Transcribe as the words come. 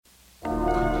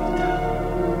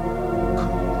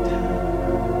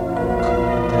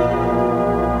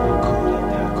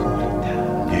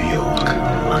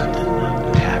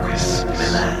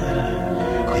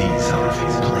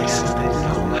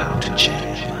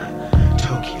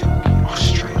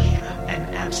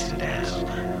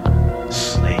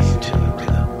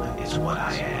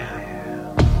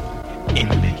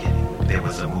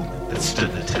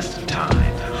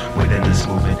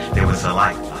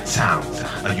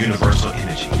a universal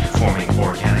energy forming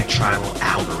organic tribal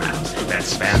algorithms that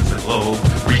spans the globe,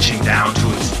 reaching down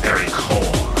to its very core.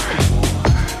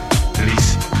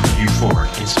 Release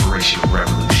euphoric inspirational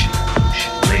revolution.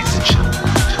 Ladies and gentlemen,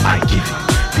 I give you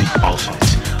the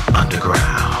ultimate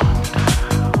underground.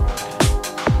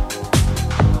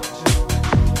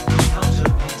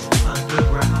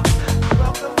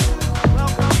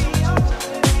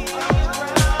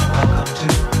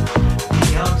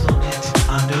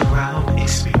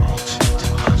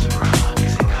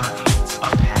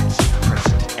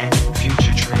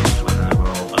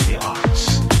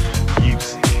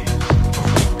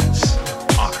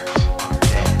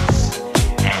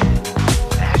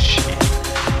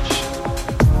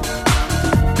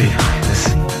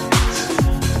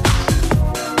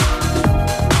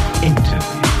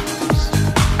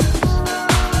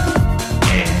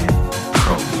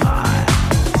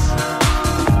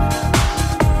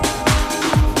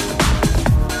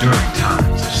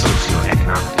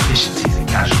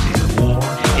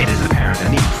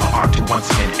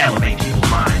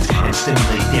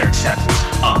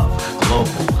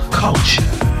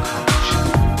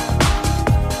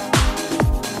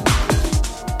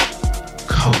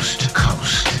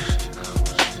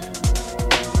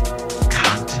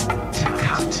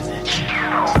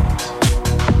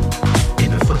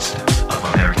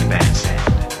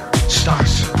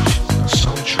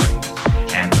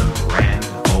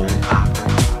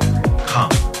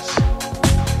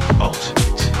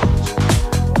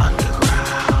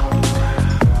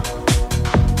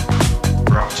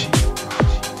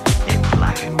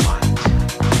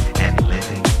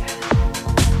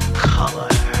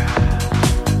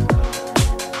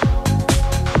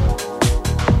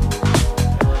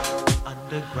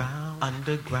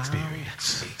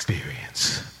 Experience.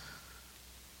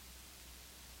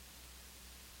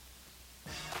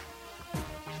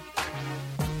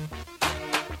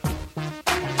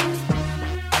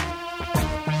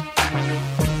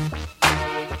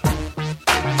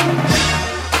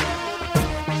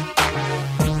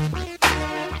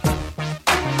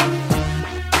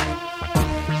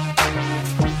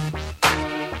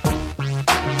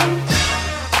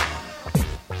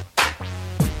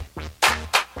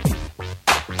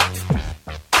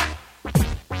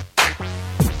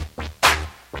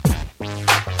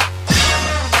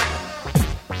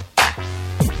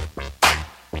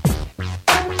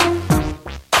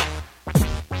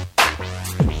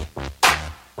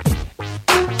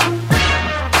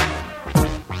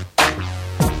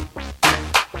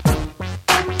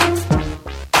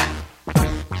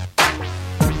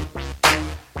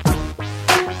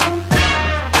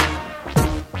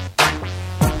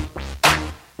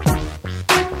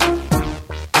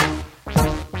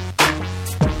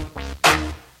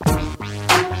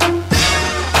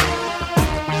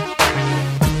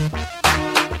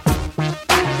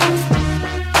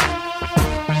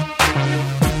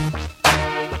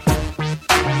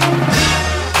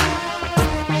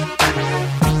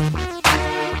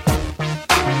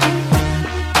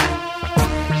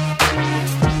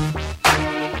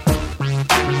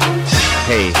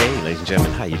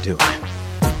 How you doing?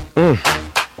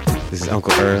 This is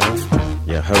Uncle Earl,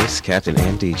 your host, Captain,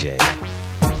 and DJ.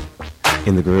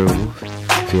 In the groove,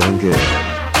 feeling good.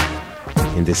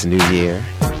 In this new year,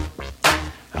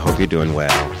 I hope you're doing well.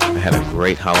 I had a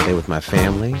great holiday with my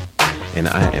family, and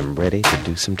I am ready to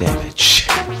do some damage.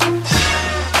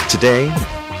 Today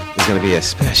is going to be a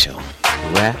special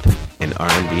rap and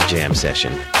R&B jam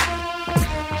session.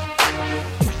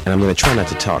 And I'm going to try not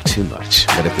to talk too much,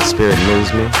 but if the spirit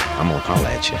moves me, I'm going to holler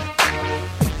at you.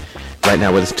 Right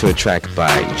now we're listening to a track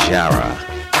by Jara,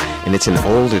 and it's an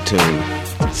older tune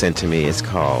sent to me. It's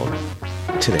called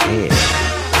To the Head,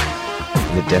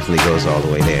 and it definitely goes all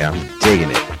the way there. I'm digging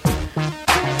it.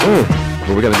 But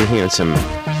we're going to be hearing some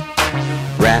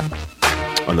rap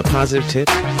on the positive tip,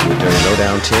 and the dirty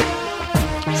low-down tip,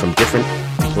 from different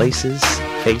places,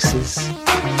 faces,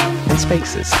 and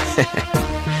spaces.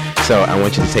 So I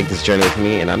want you to take this journey with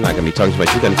me, and I'm not going to be talking too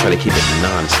much. We're going to try to keep it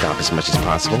non-stop as much as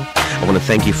possible. I want to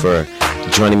thank you for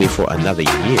joining me for another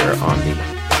year on the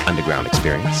Underground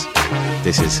Experience.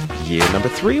 This is year number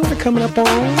 3 we're coming up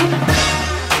on.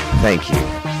 Thank you,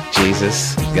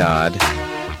 Jesus, God,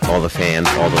 all the fans,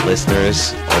 all the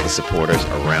listeners, all the supporters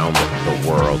around the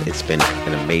world. It's been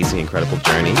an amazing, incredible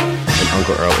journey, and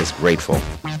Uncle Earl is grateful.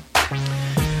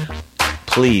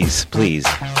 Please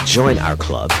join our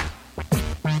club.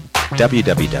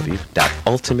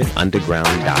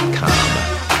 www.ultimateunderground.com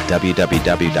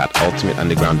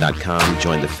www.ultimateunderground.com.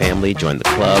 Join the family, join the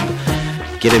club,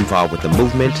 get involved with the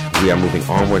movement. We are moving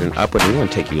onward and upward, and we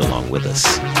want to take you along with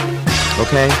us.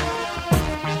 Okay?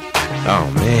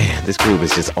 Oh man, this groove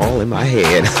is just all in my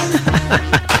head.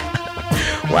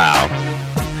 Wow.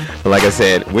 But like I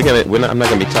said, I'm not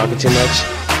gonna be talking too much,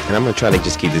 and I'm gonna try to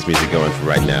just keep this music going for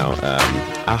right now.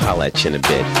 I'll holler at you in a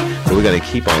bit, but we're gonna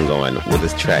keep on going with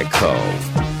this track called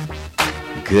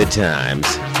 "Good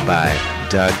Times" by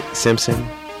Doug Simpson,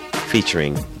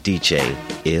 featuring DJ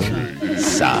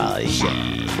Illside.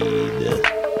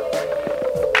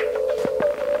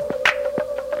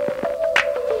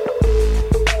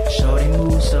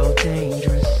 So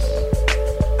dangerous,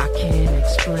 I can't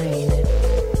explain it.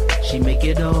 She make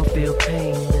it all feel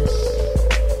painless.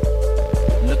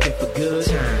 Looking for good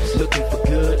times, looking for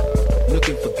good,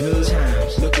 looking for good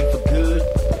times, looking for good,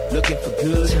 looking for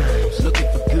good times, looking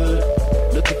for good,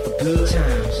 looking for good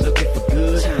times, looking for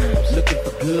good times, looking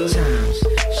for good times.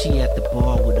 She at the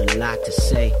bar with a lot to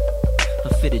say. Her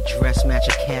fitted dress match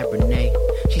a Cabernet.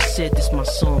 She said this my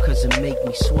song cause it make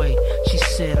me sway. She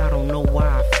said I don't know why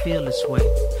I feel this way.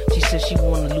 She said she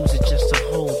wanna lose it just to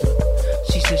hold her.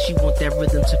 She said she want that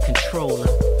rhythm to control her.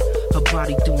 Her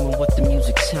body doing what the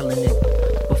music's telling it.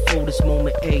 Before this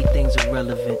moment everything's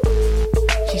irrelevant.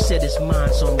 She said it's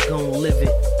mine so I'm gon' live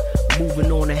it.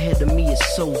 Moving on ahead of me is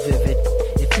so vivid.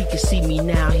 If he could see me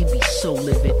now he'd be so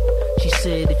livid. She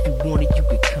said if you want it you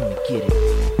could come and get it.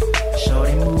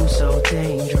 Shorty moves so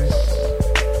dangerous,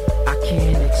 I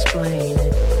can't explain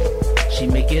it. She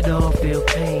make it all feel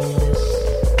painless.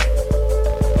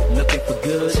 Looking for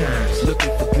good times,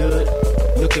 looking for good,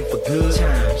 looking for good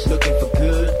times, looking for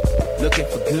good, looking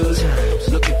for good times,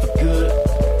 looking for good,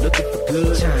 looking for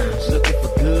good times, looking for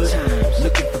good times,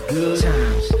 looking for good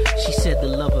times. She said the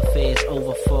love affair is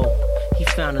over for. He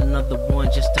found another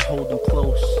one just to hold him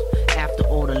close. After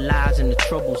all the lies and the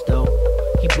troubles though,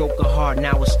 he broke her heart,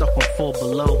 now it's stuck on 4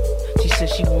 below. She said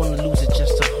she wanna lose it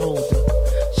just to hold her.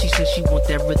 She said she want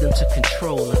that rhythm to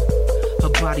control her. Her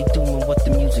body doing what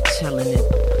the music's telling it.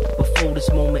 Before this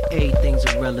moment, everything's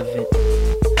irrelevant.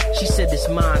 She said it's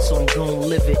mine, so I'm gon'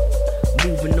 live it.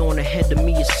 Moving on ahead of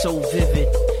me is so vivid.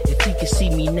 If he could see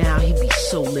me now, he'd be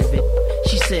so livid.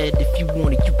 She said if you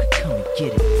want it, you could come and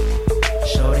get it.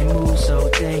 Shorty moves so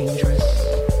dangerous,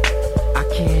 I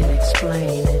can't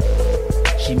explain it.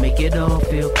 She make it all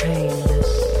feel painless.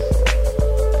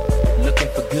 Looking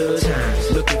for good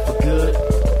times, looking for good,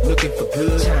 looking for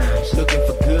good times, looking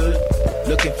for good,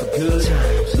 looking for good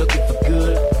times, looking for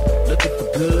good, looking for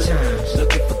good times,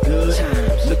 looking for good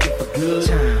times, looking for good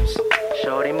times.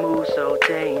 Shorty moves so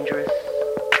dangerous.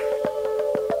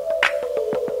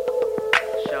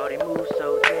 Shorty moves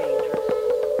so dangerous.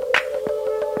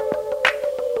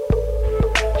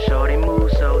 Shorty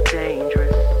moves so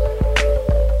dangerous.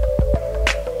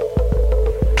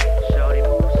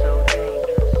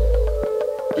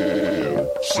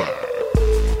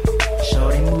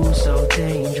 Shorty moves so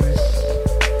dangerous,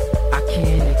 I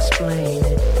can't explain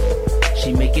it. She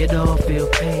make it all feel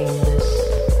painless.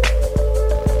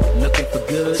 Looking for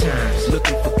good times,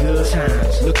 looking for good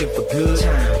times, looking for good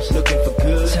times, looking for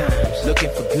good times, looking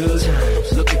for good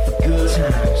times, looking for good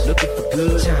times, looking for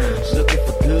good times, looking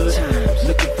for good times,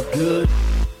 looking for good.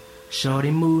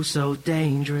 Shorty moves so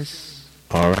dangerous.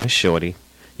 Alright, Shorty,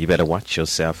 you better watch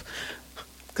yourself,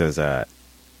 cause Doug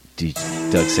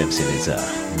Simpson is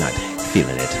not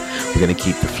feeling it. We're gonna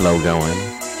keep the flow going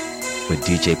with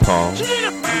DJ Paul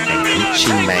and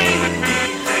Gucci Mane.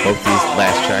 Both these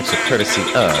last tracks are courtesy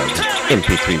of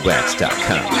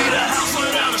mp3wax.com.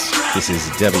 This is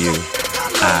WILL.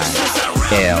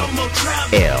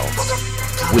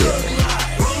 Will.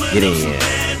 Get in.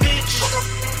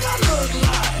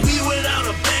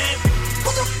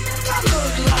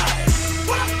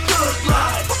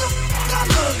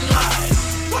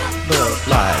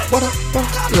 What I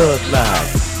look like,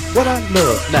 what I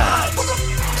look like,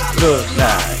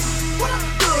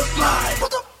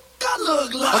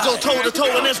 I go toe to toe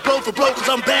and that's blow for blow cause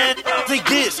I'm bad. Think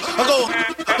this, I go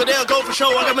but they'll go for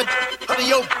show. I got my under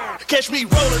yo, catch me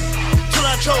rolling till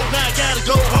I choke. Now I gotta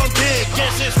go on big.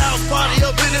 Guess this house party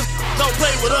up in this. Don't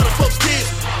play with other folks' kids.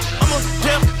 I'm a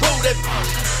damn roll that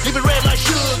leave it red like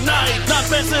Suge Knight. Not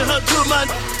passing her to my.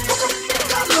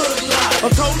 I'm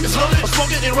told it's loaded, I'm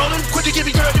smoking and rolling. Quit to give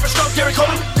me girl, give a stroke, Gary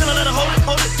Coleman. Then I let her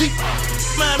hold it deep.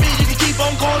 Mind me, you can keep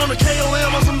on going on the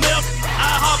KOM on some milk.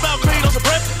 I hop out green on some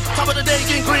prep. Top of the day,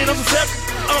 getting green on some step.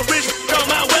 I'm a rich, on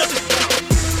my weapon.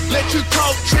 Let you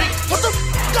talk trick. What the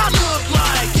I look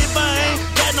like? If I ain't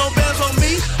got no bands on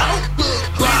me, I don't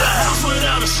look like. Leave the house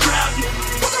without a strap.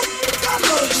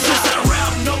 Since I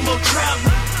rap, no more trap.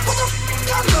 What the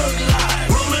I look like?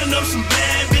 Rolling up some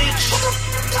bad bitch. What the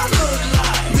I look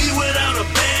like? Me without a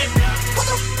band. What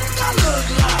the I look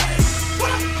like?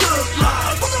 What I look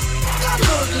like? What the I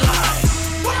look like?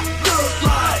 What I look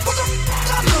like? What the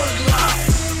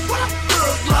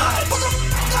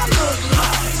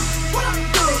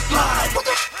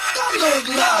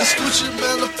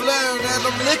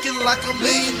I'm licking like a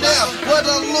millionaire. What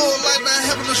I look like not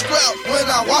having a scrap when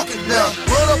I walking down.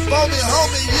 Run up on me,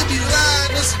 homie, you be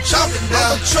lying, it's some chopping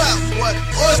down. I'm a trap boy,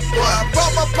 boy. I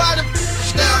brought my body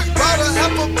down. Brought a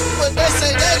apple, but they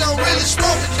say they don't really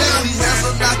smoke it down. These hands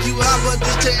will knock you out, but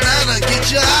this take nine to get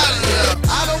you out of here.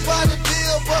 I don't buy the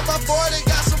deal, but my boy, they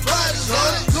got some bodies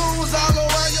on it. Goons all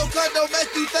around your condo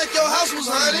make you think your house was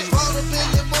haunted. Bought a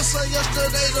million Musa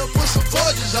yesterday to put some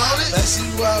forges on it. Let's see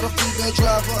why the female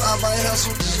driver, I might have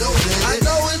some deal. I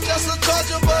know it's just a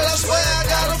torture, but I swear I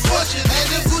got a fortune.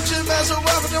 And if Gucci man's a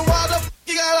robber, then why the f***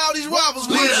 you got all these robbers?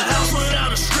 With a house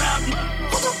without a strap.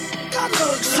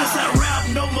 Since I rap,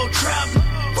 no more trap.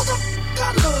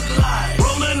 I look like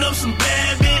rolling up some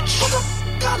bad bitch.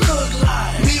 I look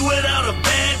like me without a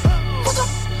bag.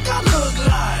 I look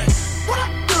like what I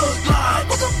look like.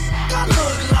 I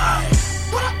look like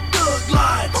what I look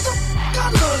like.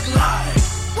 I look like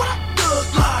what I look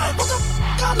like.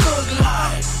 I look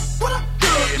like what I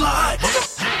look like.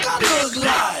 I look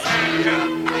like.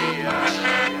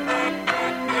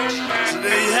 So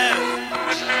there you have it.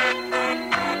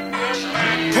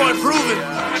 Point proven.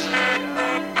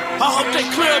 I hope they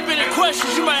clear up any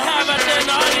questions you might have out there in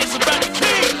the audience about the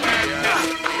king.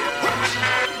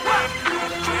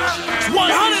 It's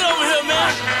 100 over here,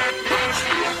 man.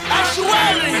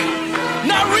 Actuality,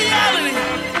 not reality.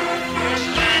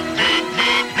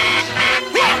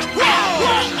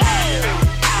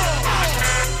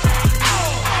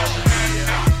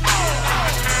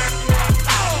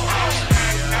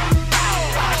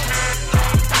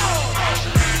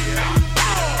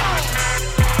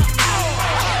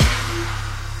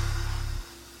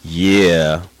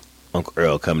 Yeah, Uncle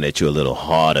Earl coming at you a little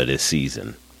harder this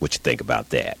season. What you think about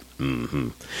that? Mm-hmm.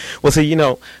 Well, see,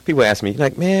 people ask me,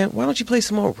 like, man, why don't you play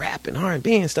some more rap and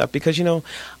R&B and stuff? Because,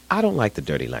 I don't like the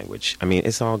dirty language. I mean,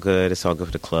 it's all good. It's all good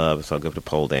for the club. It's all good for the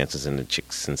pole dancers and the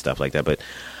chicks and stuff like that. But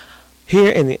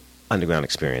here in the underground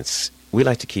experience, we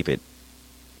like to keep it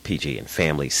PG and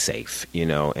family safe,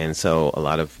 And so a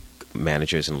lot of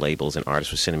managers and labels and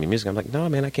artists were sending me music. I'm like, no,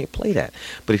 man, I can't play that.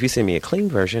 But if you send me a clean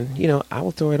version, I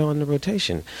will throw it on the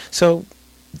rotation. So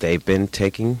they've been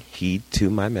taking heed to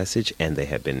my message, and they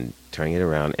have been turning it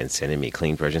around and sending me a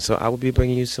clean version. So I will be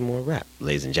bringing you some more rap,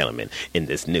 ladies and gentlemen, in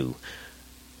this new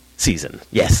season.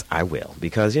 Yes, I will.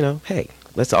 Because, hey,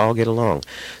 let's all get along.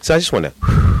 So I just want to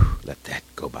let that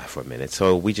go by for a minute.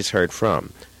 So we just heard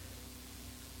from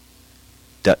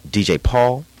DJ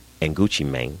Paul and Gucci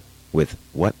Mane with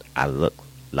What I Look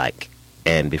Like.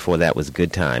 And before that was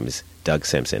Good Times, Doug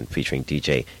Simpson featuring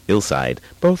DJ Illside,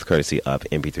 both courtesy of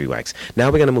MP3 Wax. Now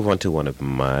we're going to move on to one of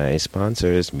my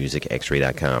sponsors,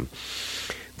 MusicXray.com.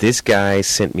 This guy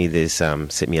sent me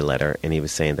a letter, and he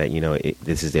was saying that,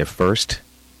 this is their first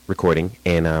recording,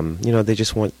 and, they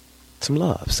just want some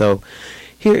love. So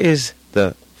here is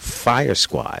the Fire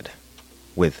Squad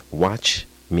with Watch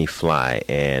Me Fly,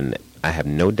 and I have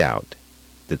no doubt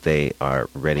that they are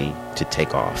ready to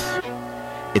take off.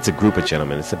 It's a group of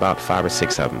gentlemen. It's about 5 or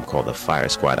 6 of them called the Fire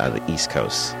Squad out of the East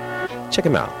Coast. Check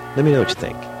them out. Let me know what you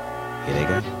think. Here they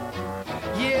go.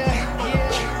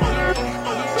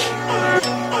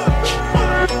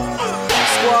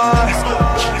 Squad,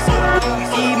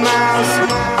 E-Miles,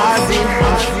 Ozzy,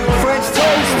 French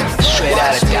Toast. Straight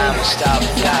out of Diamond Style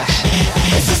Flash.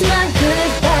 This is my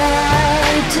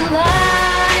goodbye to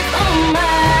life, oh my.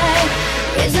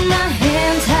 Raising my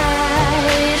hands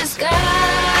high, the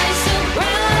sky so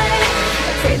bright.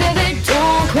 I pray that they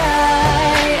don't cry,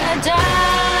 I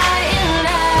die in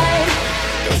life.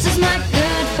 This is my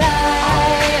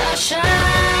goodbye, I'll shine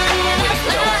when I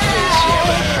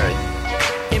fly.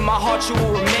 In my heart you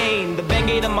will remain, the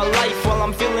band-aid of my life while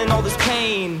I'm feeling all this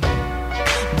pain.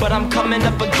 But I'm coming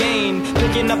up again,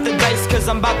 picking up the dice cause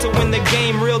I'm about to win the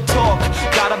game. Real talk,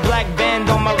 got a black band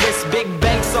on my wrist, big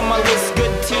banks on my list, good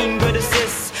team, good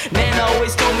assists. Nana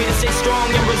always told me to stay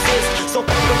strong and resist, so fuck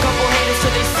a couple haters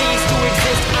till they cease to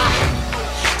exist.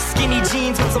 Skinny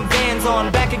jeans with some Vans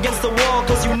on, back against the wall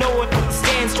cause you know it,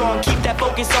 stand strong. Keep that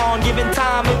focus on, given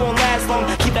time it won't last long.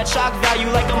 Keep that shock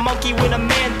value like a monkey with a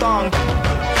man thong.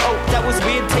 Oh, that was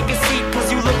weird, take a seat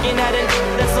cause you looking at it,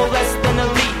 that's no less than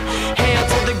elite. Hail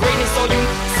to the greatness, all you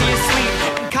see is sleep.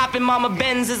 Copping Mama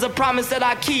Benz is a promise that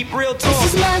I keep. Real talk.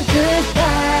 This is my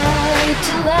goodbye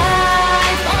to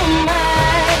life, oh my.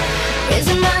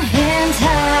 Raising my hands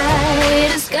high,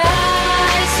 the sky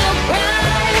so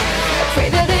bright. I pray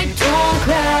that they don't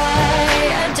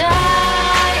cry, I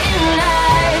die in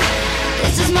life.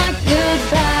 This is my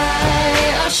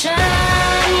goodbye, I'll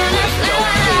shine when I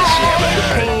fly. The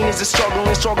pain is a struggle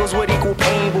and struggles with equal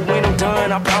pain. But when I'm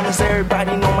done, I promise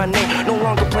everybody know my name. No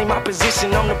longer play my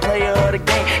position, I'm the player of the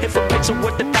game. If a picture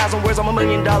worth 1,000 words, I'm $1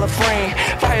 million frame.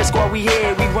 Fire squad, we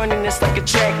here, we running this like a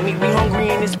track meet. We hungry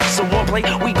in this so one plate,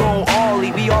 we gon' all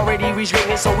eat. We already reached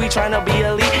greatness, so we tryna be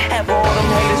elite. Have all them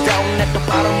haters down at the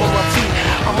bottom of my feet.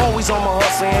 I'm always on my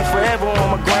hustle and forever on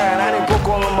my grind. I done broke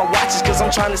all of my watches cause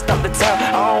I'm trying to stop the time.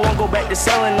 I don't wanna go back to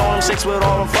selling all them shakes with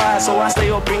all them fries. So I stay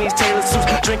up in these Taylor suits,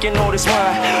 drinking all this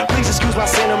wine. Please excuse my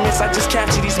sentiments, I just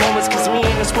capture these moments. Cause me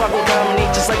and the squad go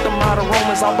dominate just like the modern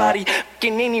Romans. I'll body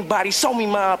f***ing anybody, show me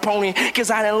my opponent. Cause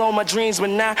I done lost my dreams, but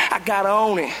now I gotta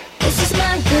own it. This is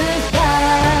my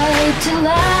goodbye to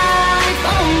life,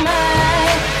 oh my.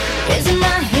 Raising my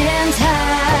hands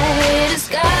high, the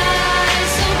sky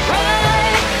so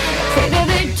bright. Pray that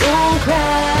they don't cry,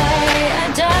 I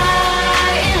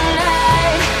die in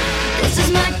light. This is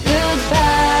my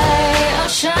goodbye, I'll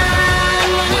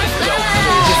shine when I fly.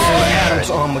 Adam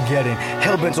to Armageddon,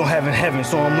 hellbent on having heaven.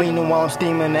 So I'm leaning while I'm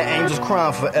steaming, the angels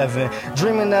crying forever.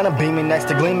 Dreaming that I'm beaming next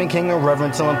to gleaming king and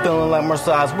reverend. Till I'm feeling like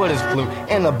Mercedes with his flute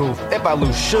in the booth. If I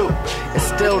lose, shoot. It's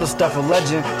still the stuff of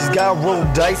legend. Just gotta roll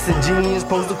dice, a genius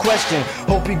posed the question.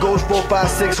 Hope he goes 4, 5,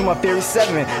 6 for my theory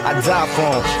 7. I die for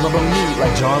him, rubber meat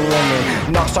like John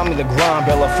Lennon. Knocks on me the grind,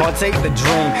 Belafonte the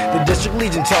dream. The district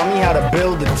legion taught me how to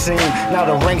build a team. Now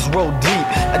the ranks roll deep,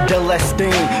 a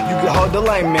Delestine. You can hug the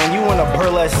light, man, you in a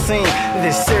burlesque scene. If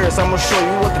it's serious, I'ma show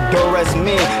you what the duress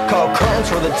mean. Call curtains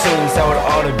for the teams, how it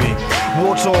ought to be.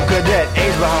 War-torn cadet,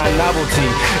 age behind novelty.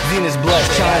 Venus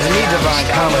blessed, challenge me, divine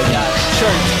comedy.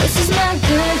 Church. This is my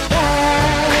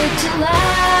goodbye to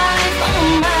life,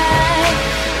 oh my.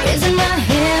 Raising my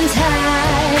hands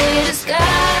high, the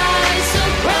sky so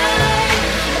bright.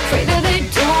 I pray that they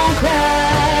don't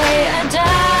cry, I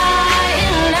die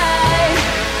in light.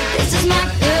 This is my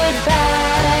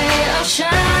goodbye, I'll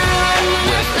shine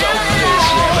when I fly.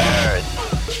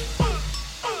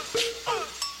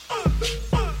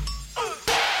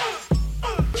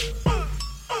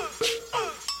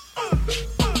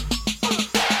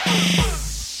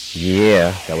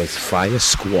 Yeah, that was Fire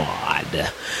Squad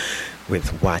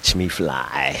with Watch Me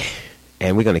Fly.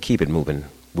 And we're going to keep it moving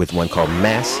with one called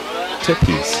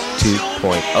Masterpiece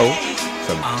 2.0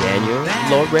 from Daniel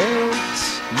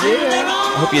Lawrence. Yeah,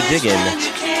 I hope you're digging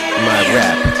my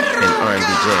rap and R&B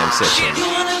jam session.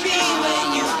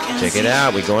 Check it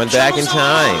out, we're going back in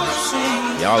time.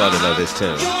 Y'all ought to know this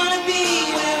tune.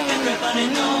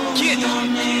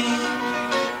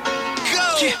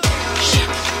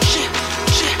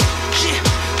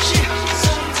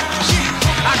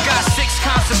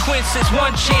 Consequences,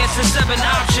 one chance and 7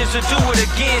 options to do it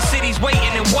again. Cities waiting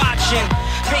and watching.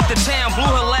 Paint the town blue,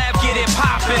 her lab, get it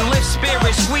poppin'. Lift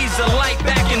spirit, squeeze the light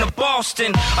back into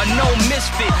Boston. A no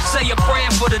misfit, say a prayer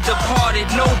for the departed.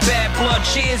 No bad blood,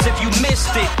 cheers if you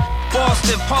missed it.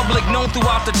 Boston public, known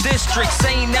throughout the district.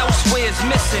 Saying elsewhere is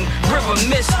missing. River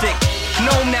Mystic,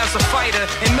 known as a fighter.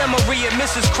 In memory of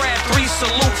Mrs. Crab 3,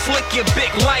 salute, flick your big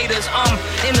lighters. I'm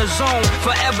in the zone,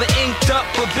 forever inked up.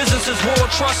 But business is war,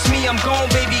 trust me, I'm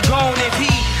gone, baby, gone. If he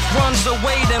runs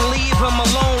away, then leave him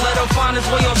alone. Let him find his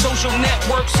way on social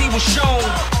networks, he was shown.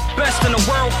 Best in the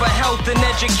world for health and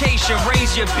education.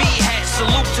 Raise your B-hat,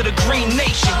 salute to the Green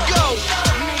Nation. Go!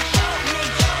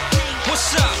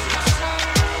 What's up?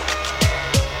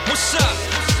 What's up?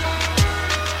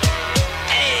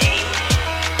 Hey.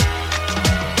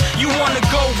 You wanna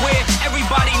go where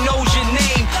everybody knows your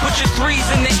name? Put your 3s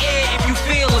in the air if you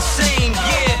feel the same.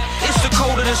 Yeah, it's the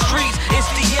code of the streets. It's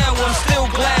DL. I'm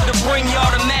still glad to bring y'all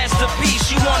the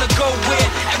masterpiece. You wanna go where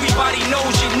everybody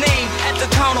knows your name? At the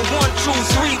count of 1, 2,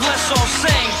 3, let's all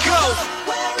sing. Go.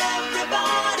 Where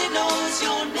everybody knows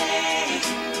your name,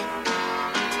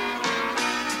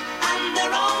 and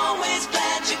they're always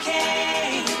glad you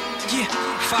came. Yeah,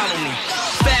 follow me.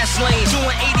 Fast lane,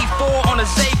 doing 84 on a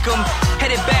Zachem.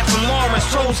 Headed back from Lawrence,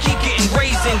 toes keep getting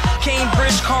raising.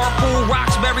 Cambridge, carpool,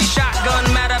 Roxbury, shotgun.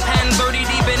 Mattapan, 30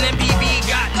 deep in MPV,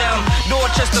 got them.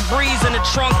 Dorchester breeze in the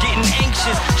trunk, getting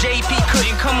anxious. JP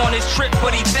couldn't come on his trip,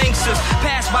 but he thanks us.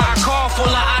 Passed by a car full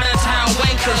of out-of-town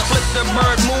wankers. Flip the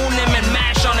bird, moon him, and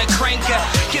mash on a cranker.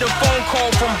 Get a phone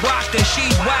call from Brockton,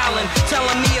 she's wildin'.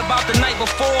 Telling me about the night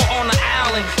before on the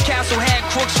island. Castle had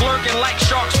crooks lurking like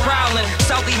sharks prowling.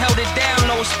 Southie held it down,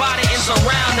 no spotted and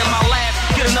surrounding. My laugh,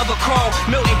 get another call,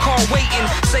 Milton car waiting.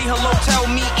 Say hello, tell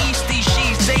me Eastie,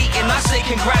 she's dating. I say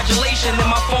congratulations,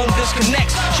 and my phone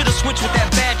disconnects. Should've switched with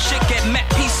that bad chick at Met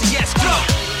PCS. Go!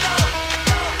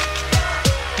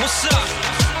 What's up?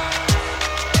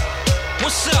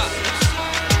 What's up?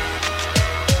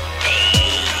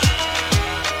 Hey.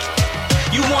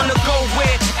 You wanna go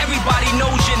where everybody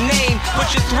knows your name?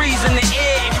 Put your 3s in the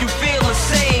air if you feel the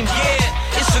same.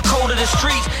 Yeah, it's the code of the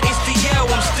streets. It's DL.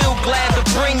 I'm still glad to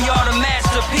bring you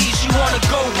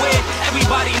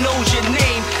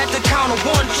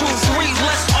 3,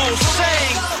 let's all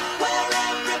sing. Where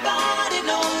everybody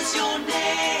knows your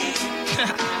name.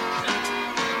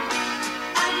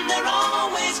 And they're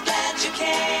always glad you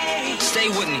came. Stay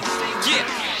with me. Yeah.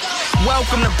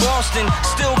 Welcome to Boston,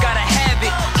 still gotta have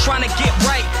it. Trying to get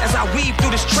right as I weave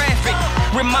through this traffic.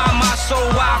 Remind my soul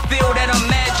why I feel that I'm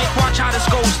magic. Watch how this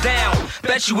goes down.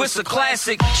 Bet you it's a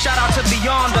classic. Shout out to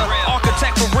Beyonder,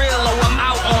 architect for real. Oh, I'm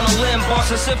out on a limb.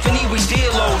 Boston Symphony, we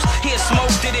dealos. Here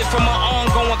Smoke did it from an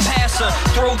ongoing passer.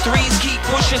 Throw threes, keep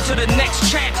pushing to the next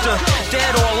chapter.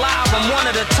 Dead or alive, I'm one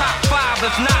of the top 5.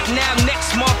 If not now,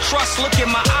 next month. Trust, look in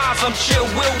my eyes. I'm chill,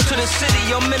 will to the city.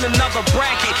 I'm in another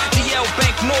bracket. DL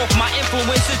Bank North, my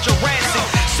influence is Jurassic.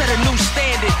 Set a new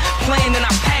standard, playing and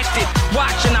I packed it.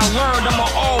 Watch and I learned I'm an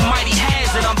almighty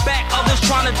hazard. I'm back, others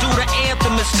trying to do the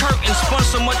anthem. It's curtain, spun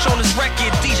so much on this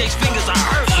record, DJ's fingers are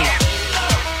hurting.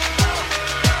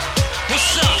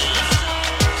 What's up?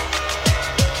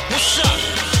 What's up?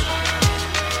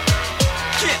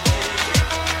 Yeah.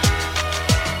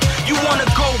 You wanna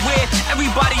go where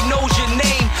everybody knows your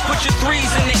name. Put your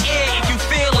 3s in the air if you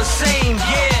feel the same,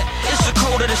 yeah. It's the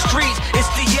code of the streets, it's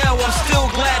DL, I'm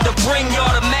still glad to bring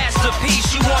y'all the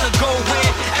masterpiece. You wanna go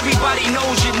where everybody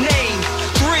knows your name.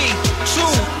 3, 2,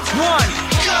 1,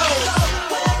 go!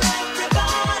 Where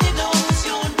everybody knows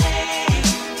your name.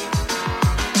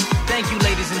 Thank you,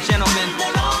 ladies and gentlemen.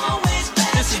 They're always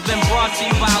glad This has been brought to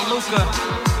you by Luca.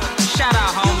 Shout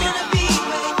out, you homie. wanna be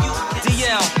where you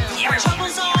DL,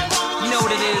 trouble's all wrong. you know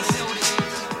what it is.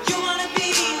 You wanna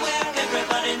be where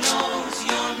everybody knows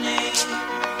your name.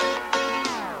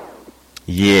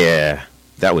 Yeah,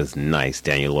 that was nice,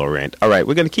 Daniel Laurent. All right,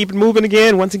 we're going to keep it moving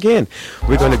again. Once again,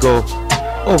 we're going to go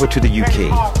over to the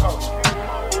UK.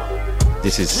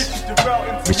 This is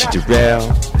Richard Durrell,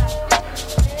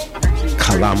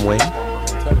 Kalamwe.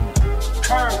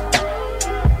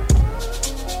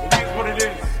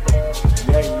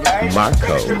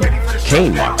 Marco,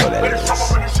 Kane Marco, that is.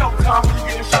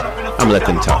 I'm going to let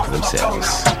them talk for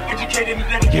themselves.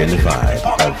 You're in the vibe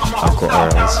of Uncle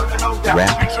Earl's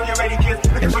Rap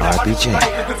and RBJ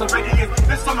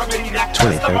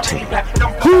 2013.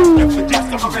 Music.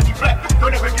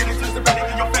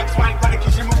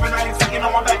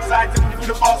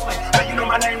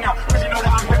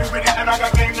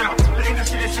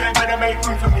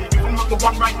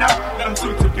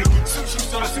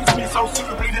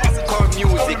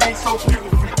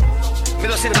 Me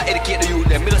don't say them I educate the youth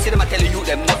them. Me don't say them I tell the youth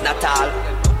them nothing at all.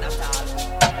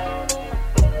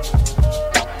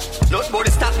 Not about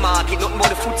the stock market, not about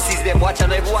the footsies them. Watch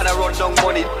and everyone a run down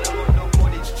money.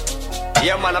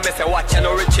 Yeah man, I say watch and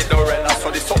no rich it no red. That's how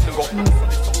the something go.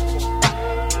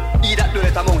 He that do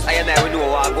it amongst I and I we know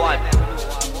what I go on.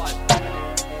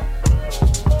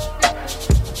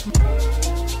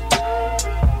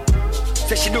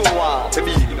 Say she don't want to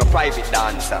be no private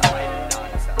dancer.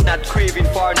 Not craving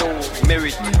for no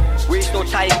merit. Waste no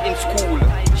time in school.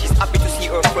 She's happy to see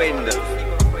her friend.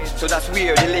 So that's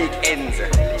where the lake ends.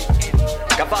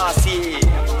 Gavasi,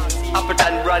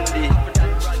 Appleton Brandy,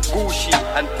 Gucci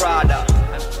and Prada.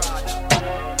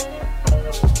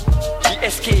 She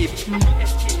escaped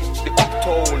the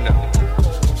uptown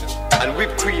and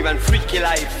whipped cream and freaky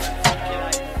life.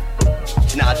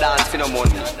 She not dance for no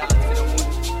money.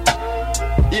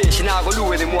 Yeah, she not go do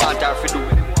what they want her to do.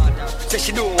 Say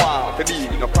she don't want to be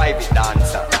no private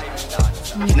dancer.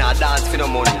 She not dance for no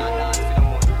money.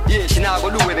 Yeah, she not go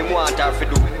do what they want her to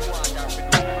do.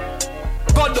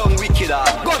 Go down wicked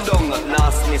heart, go down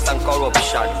nastiness and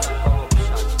corruption.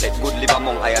 Let good live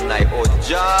among I and I, oh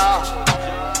Jah.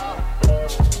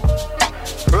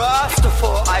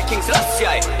 Rastafari, King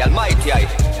Selassie, the Almighty I.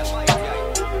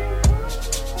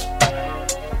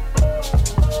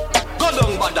 Go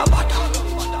down bada bada.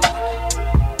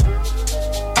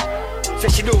 Say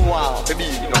she don't want to be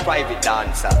no private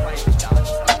dancer.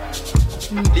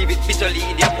 Leave it bitterly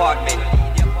in the apartment.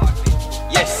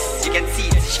 Yes, you can see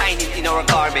it shining in our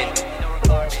garment.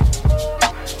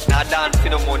 Now dance for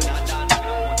no money.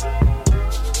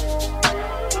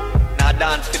 Now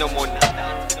dance for no money.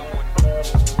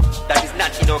 That is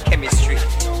not in our chemistry.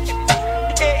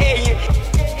 Hey,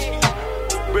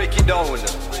 break it down.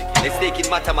 Let's take it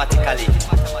mathematically.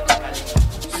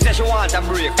 She said she wants a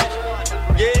break.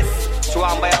 Yes, she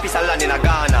want to buy a piece of land in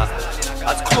Ghana,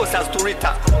 as close as to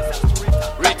Rita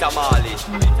Marley.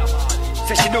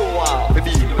 Say she don't want to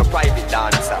be no private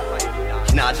dancer.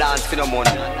 She not dance for no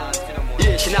money.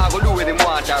 Yeah, she not go do what they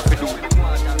want her to do.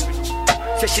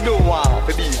 Say she don't want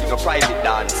to be no private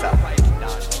dancer.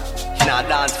 She not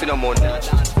dance for no money.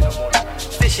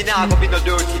 Say she not go be no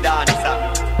dirty dancer.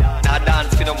 Not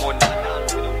dance for no money.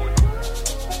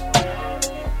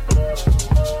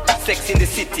 sex in the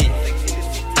city.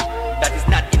 That is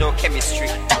not in our chemistry.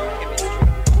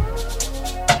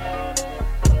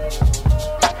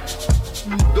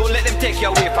 Don't let them take you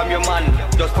away from your man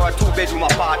just for a 2-bedroom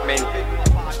apartment.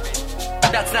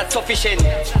 That's not sufficient.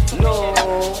 No.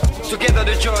 Together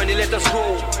the journey, let us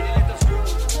grow.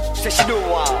 Say she don't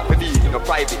want to be no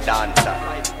private dancer.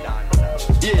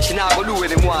 Yeah, she not gonna do what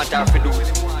they want her to do.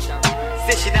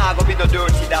 Say she not gonna be no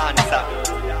dirty dancer.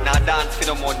 Nah, dance for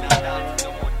no money.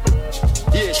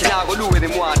 Yeah, she not gonna do what they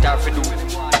want her to do.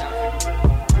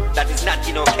 That is not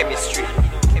in our chemistry.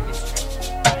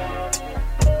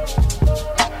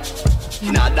 She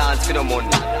not dance for no money.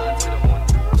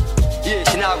 Yeah,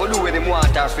 she not gonna do what they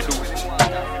want her to do.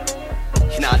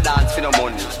 She not dance for no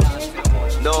money.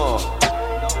 No.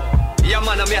 Yeah,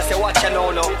 man, I say watch her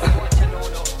now, no.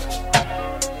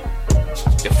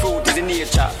 The fruit is in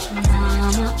nature.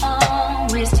 Mama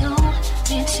always told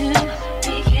me to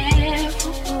be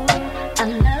careful who I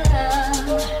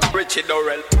love. Richard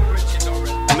Dorrell.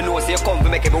 I know say you come to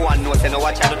make everyone know. Say no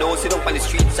watch her, don't sit up on the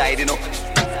street side, you know.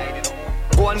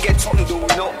 Go and get something to do, you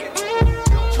know.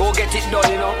 Go get it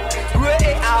done, you know.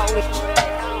 Way out.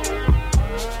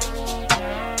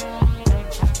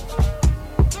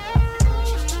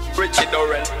 Richard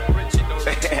Dorrell.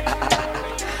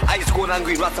 I just go and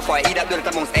green Rastafari. Eat that done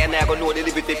amongst I and I. I gonna know the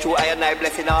liberty true. I and I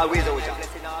blessing always out.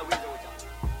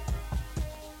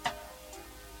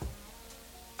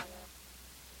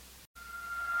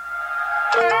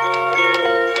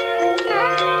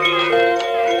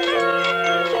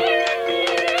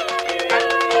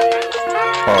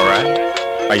 Alright,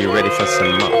 are you ready for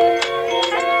some more?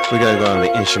 We're gonna go on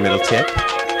the instrumental tip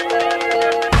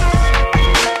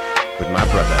with my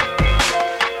brother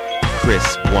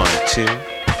Chris 1, 2,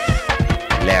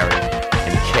 Larry,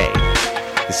 and Kay.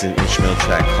 This is an instrumental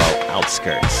track called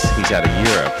Outskirts. He's out of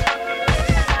Europe,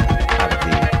 out of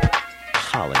the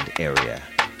Holland area.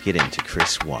 Get into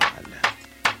Chris 1,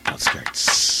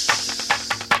 Outskirts.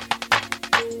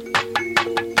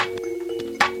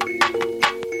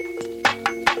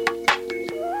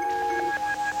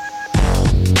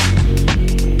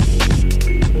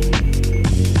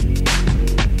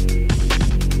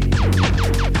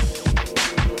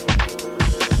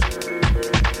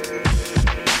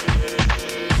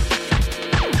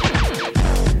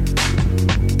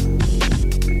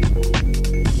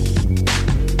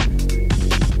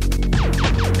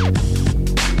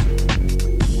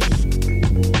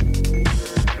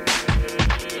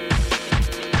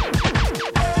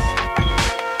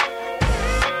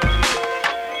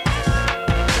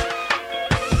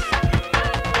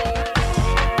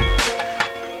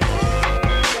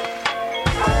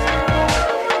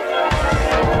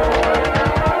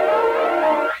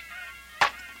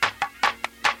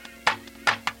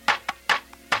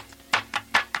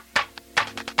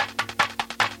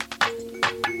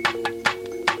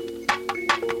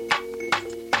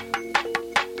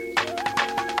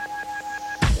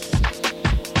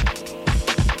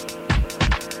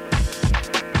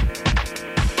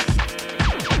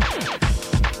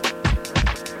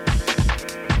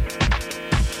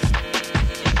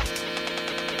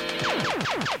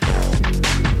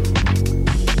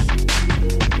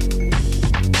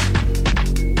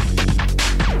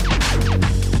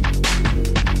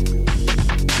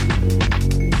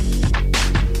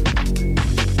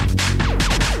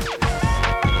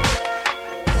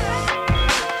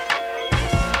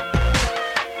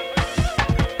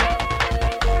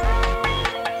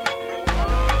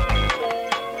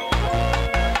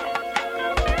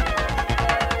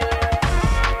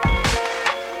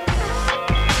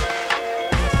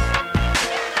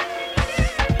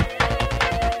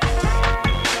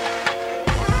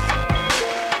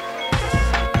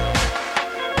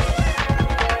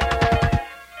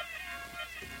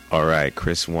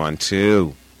 Chris 1,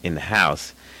 2 in the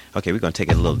house. Okay, we're going to take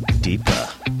it a little deeper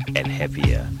and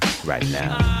heavier right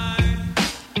now.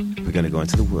 We're going to go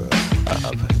into the world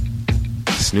of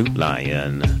Snoop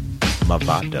Lion,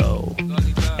 Mavado,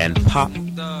 and Popcorn.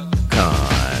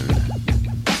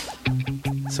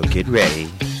 So get ready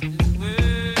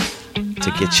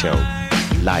to get your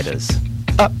lighters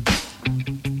up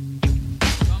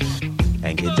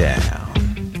and get down.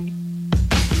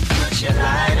 Put your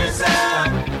lighters up.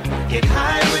 Get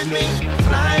high with me,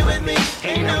 fly with me,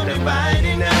 ain't no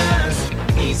dividing us.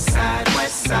 East side,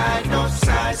 west side, north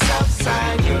side, south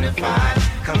side, unified.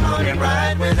 Come on and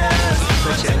ride with us.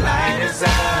 Put your lighters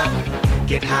up.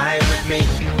 Get high with me,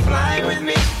 fly with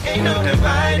me, ain't no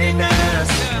dividing us.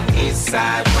 East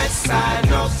side, west side,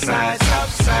 north side,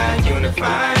 south side,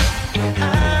 unified.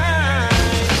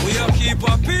 We all keep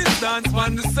our peace dance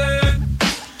on the same.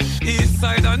 East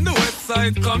side and the west side.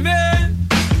 side come in.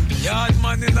 Yard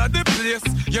man in the place,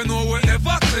 you know we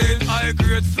ever clean. High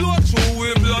grade flow through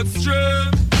we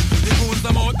bloodstream. The goons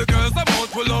them out, the girls them out,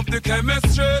 we love the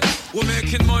chemistry. We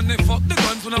making money, fuck the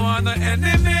guns, we don't want no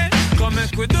enemy. Come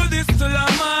make we do this till the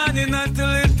morning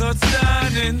until it touch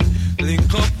down.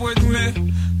 Link up with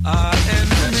me,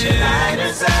 Put your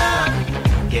lighters up,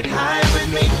 get high with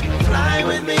me, fly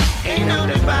with me, ain't no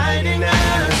dividing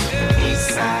us. East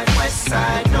side, west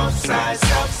side, north side,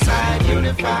 south side,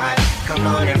 unified. Come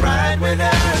on and ride with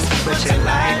us. Put your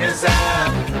lighters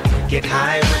up, get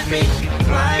high with me,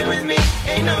 fly with me,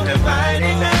 ain't no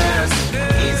dividing us.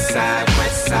 East side,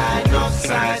 west side, north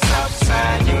side, south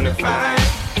side, unified.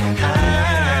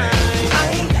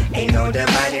 Ain't no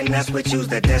dividing us, we choose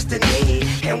the destiny.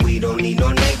 And we don't need no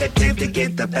negative to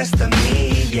get the best of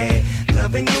me, yeah.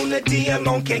 Love and unity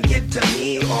alone can't get to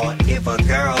me. Or if a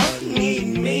girl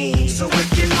need me. So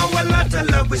if you know a lot of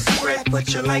love we spread,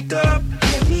 put your light up.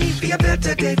 Let me be a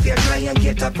better day if you try and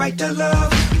get up right to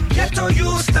love. Get all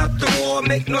you stop the war,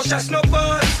 make no shots, no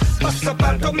buzz. Bust up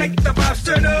and don't make the vibes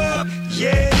turn up,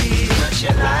 yeah. Put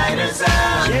your lighters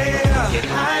up, yeah. Get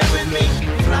high with me,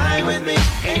 fly with me,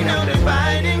 ain't no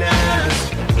dividing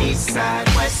us. East side,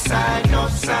 west side,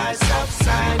 north side, south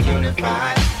side,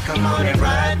 unified. Come on and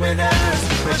ride with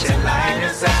us. Put your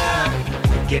lighters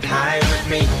up, get high with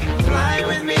me, fly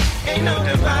with me, ain't no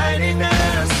dividing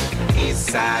us. East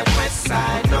side, west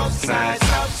side, north side,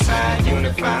 south side,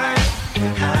 unified.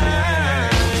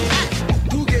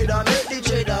 Together make the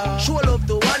cheddar, show love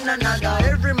to one another.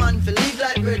 Every man feel live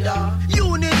like brother.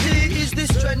 Unity is the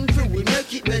strength, we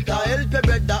make it better. Help a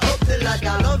brother up the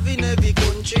ladder. Love in every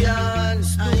country and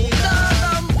Snoop Dogg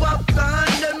and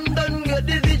Popcorn, them done get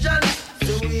the vision.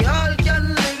 So we all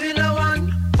can live in a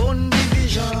one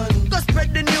division. Go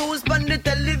spread the news on the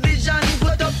television.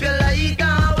 Put up your light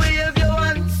and wave your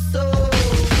hands. So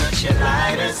put your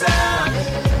lighters up,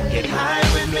 get high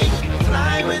with me,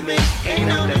 fly with me, ain't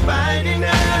no dividing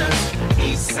us.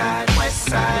 East side, west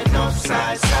side, north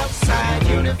side, south side,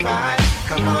 unified.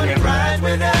 Come on and ride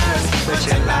with us. Put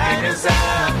your lighters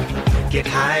up, get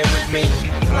high with me,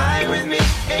 fly with me,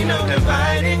 ain't no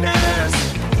dividing us.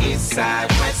 East side,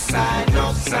 west side,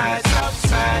 north side, south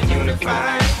side,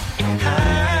 unified.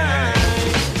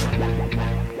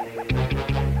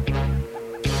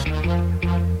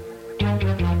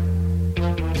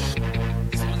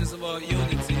 This one is about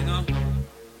unity, you know?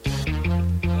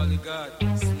 Holy God,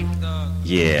 Snoop Dogg.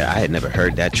 Yeah, I had never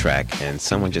heard that track, and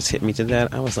someone just hit me to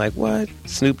that. I was like, what?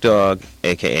 Snoop Dogg,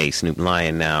 a.k.a. Snoop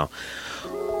Lion now.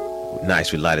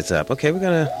 Nice, we light it up. Okay, we're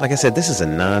going to, like I said, this is a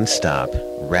non-stop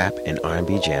rap and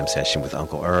R&B jam session with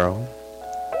Uncle Earl.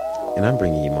 And I'm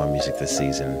bringing you more music this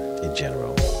season in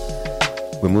general.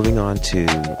 We're moving on to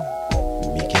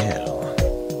Miguel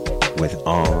with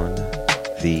On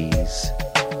These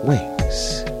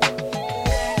Wings.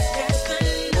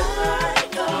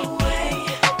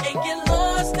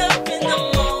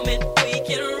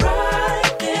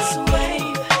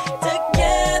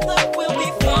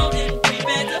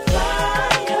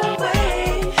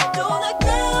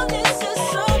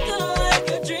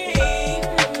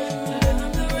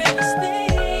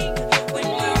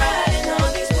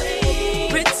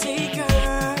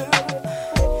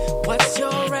 What's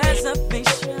your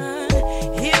reservation?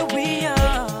 Here we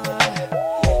are.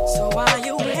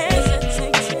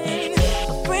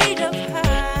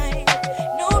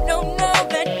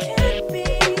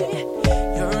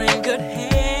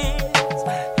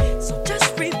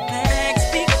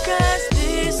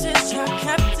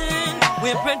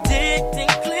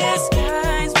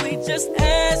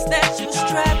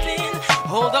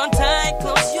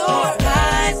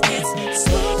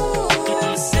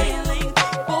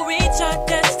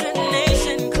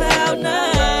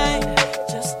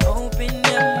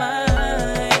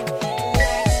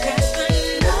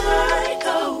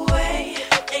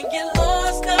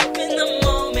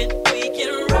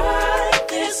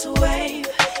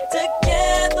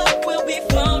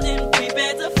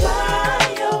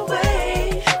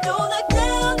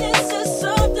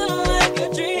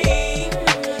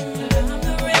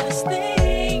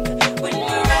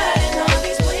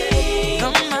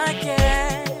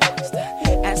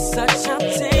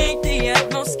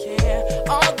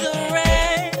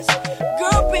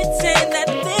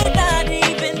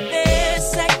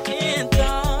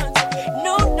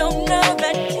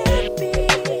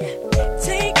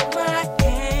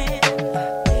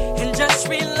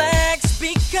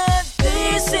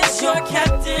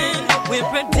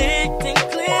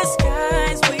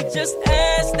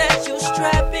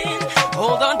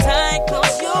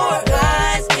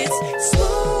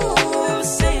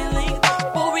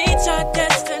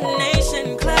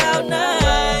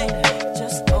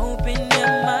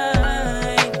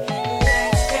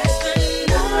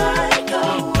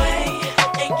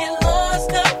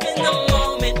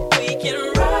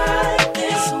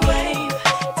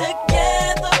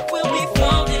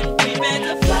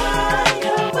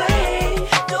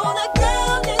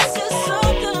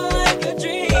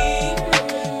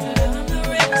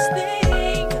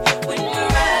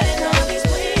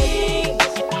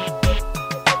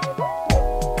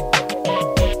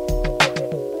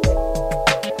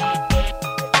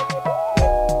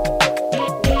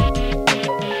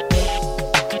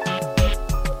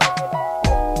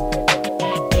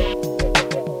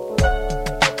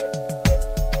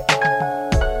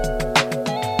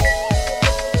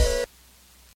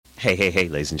 Hey,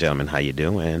 ladies and gentlemen, how you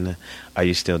doing? Are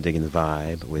you still digging the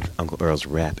vibe with Uncle Earl's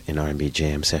Rap and R&B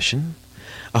Jam session?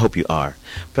 I hope you are.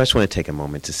 But I just want to take a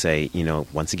moment to say,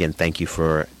 once again, thank you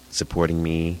for supporting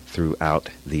me throughout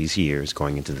these years,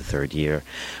 going into the third year.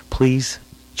 Please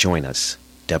join us,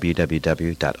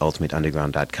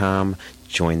 www.ultimateunderground.com.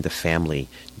 Join the family,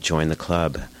 join the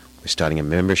club. We're starting a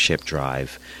membership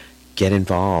drive. Get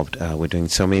involved. We're doing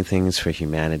so many things for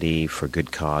humanity, for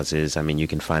good causes. I mean, you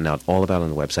can find out all about it on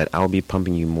the website. I'll be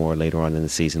pumping you more later on in the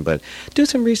season, but do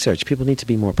some research. People need to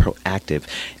be more proactive.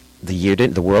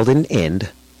 The world didn't end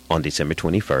on December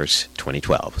 21st,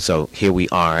 2012. So here we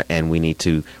are, and we need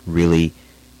to really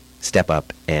step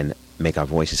up and make our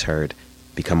voices heard,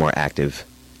 become more active,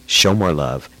 show more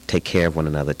love, take care of one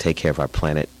another, take care of our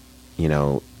planet.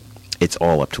 It's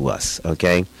all up to us,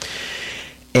 okay?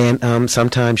 And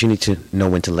sometimes you need to know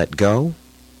when to let go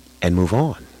and move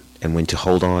on, and when to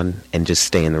hold on and just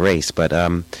stay in the race. But I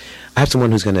have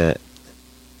someone who's going to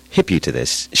hip you to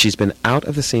this. She's been out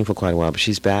of the scene for quite a while, but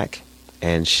she's back,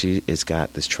 and she has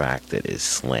got this track that is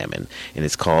slamming, and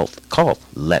it's called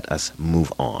Let Us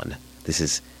Move On. This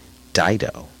is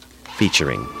Dido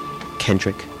featuring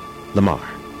Kendrick Lamar.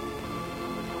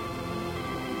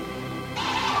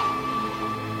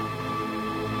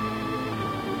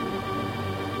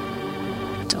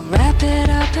 Wrap it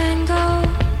up and go. Don't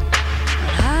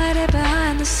hide it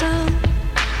behind the sun.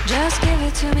 Just give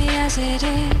it to me as it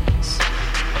is,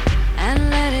 and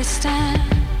let it stand.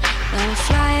 Don't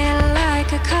fly it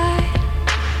like a kite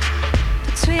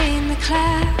between the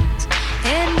clouds.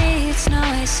 It needs no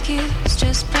excuse,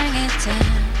 just bring it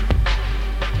down.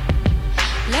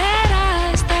 Let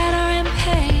us that are in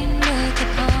pain look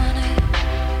upon it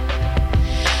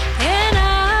in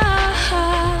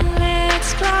all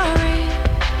its glory.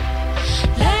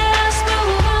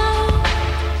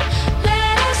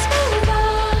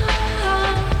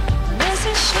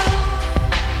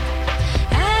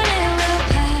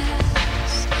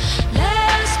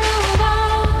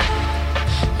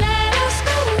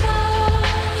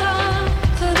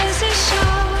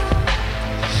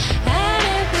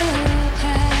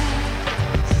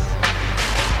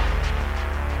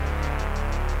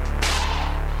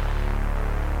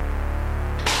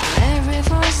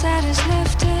 That is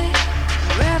lifted,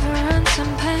 reverence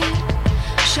and pain.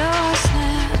 Show us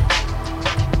now,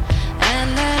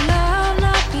 and let love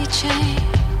not be chained.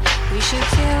 We should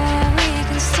feel where we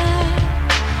can stand.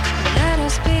 Let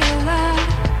us be alive,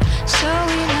 so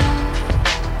we know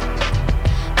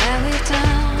that we've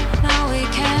done all we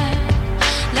can.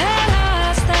 Let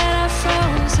us that are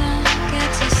frozen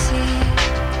get to see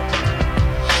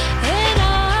in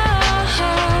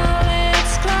all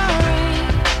its glory.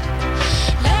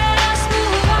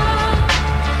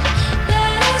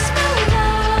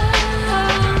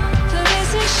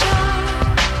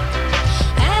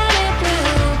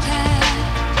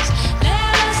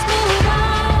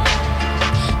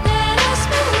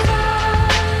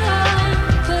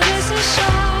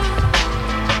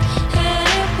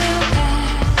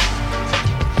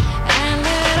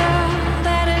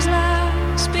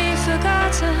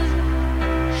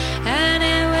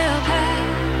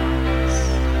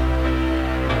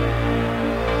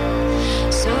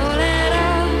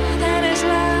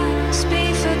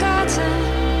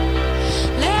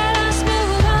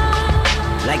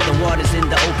 Waters in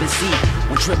the open sea.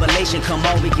 When tribulation come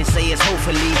on, we can say it's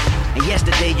hopefully. And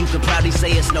yesterday you could probably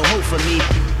say it's no hope for me.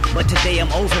 But today I'm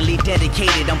overly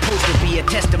dedicated. I'm supposed to be a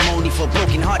testimony for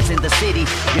broken hearts in the city.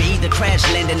 You're either crash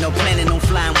landing or planning on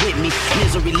flying with me.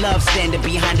 Misery love standing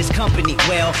behind this company.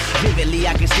 Well, vividly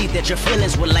I can see that your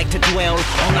feelings would like to dwell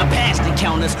on our past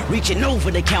encounters. Reaching over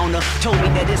the counter, told me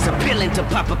that it's appealing to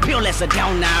pop a pill that's a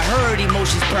downer. I heard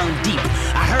emotions burn deep.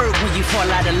 I heard when you fall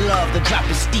out of love, the drop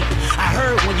is steep. I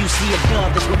heard when you see a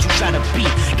dove, that's what you try to be.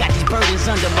 Got these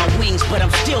burdens under my wings, but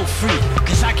I'm still free.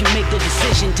 Cause I can make the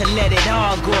decision to let it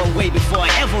all go away before I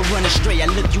ever run astray. I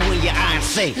look you in your eye and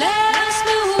say, let us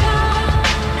move on.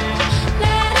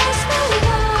 Let us move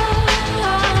on.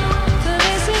 For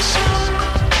this is short,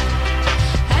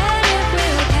 and it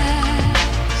will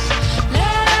pass.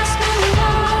 Let us move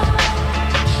on.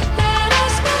 Let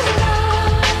us move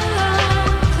on.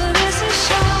 For this is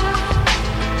short,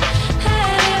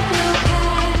 and it will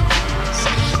pass.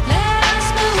 Let us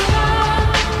move on.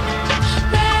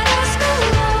 Let us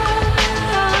move on.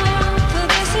 For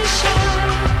this is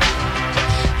short,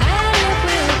 and it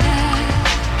will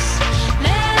pass.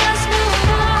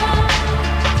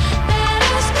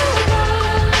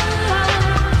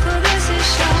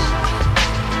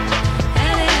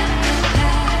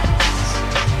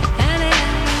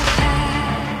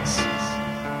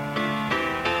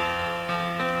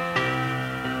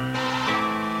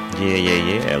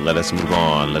 Let us move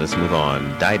on. Let us move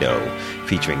on. Dido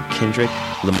featuring Kendrick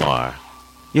Lamar.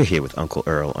 You're here with Uncle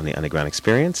Earl on the Underground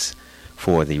Experience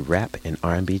for the Rap and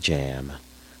R&B Jam.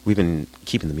 We've been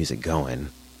keeping the music going,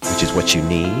 which is what you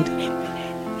need.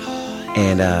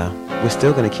 And we're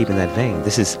still going to keep in that vein.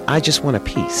 This is I Just Want a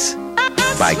Piece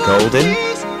by Golden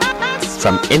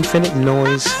from Infinite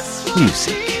Noise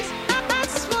Music.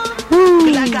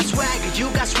 Well, I got swagger,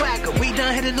 you got swagger. We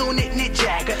done hit a little knit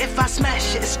jagger. If I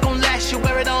smash it, it's gon' last you.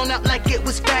 Wear it on out like it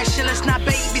was fashion. Let's not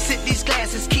babysit these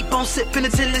glasses. Keep on sipping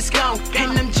until it's gone.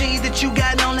 And them jeans that you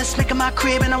got on, let's make in my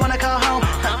crib and I wanna go home.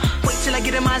 Wait till I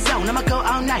get in my zone. I'ma go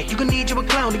all night. You gon' need you a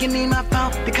clone. You need my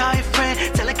phone. To call your friend.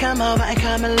 Tell her come over and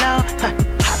come along.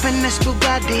 Hop in this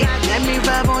Bugatti. Let me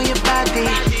rub on your body.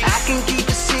 I can keep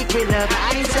a secret, love.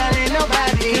 I ain't telling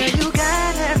nobody. Girl, you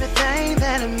got everything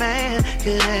that a man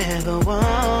could ever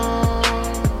want.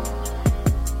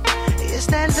 It's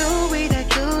that Louis, that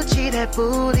Gucci, that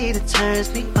booty that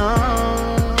turns me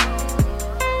on.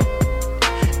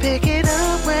 Pick it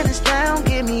up when it's down,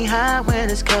 get me high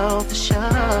when it's cold for sure,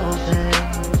 babe.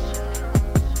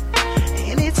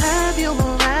 Anytime you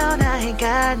around, I ain't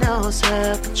got no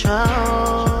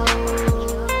self-control.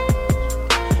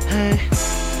 Hey,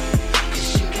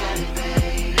 'cause you got it,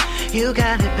 babe. You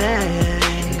got it, babe.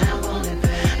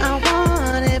 I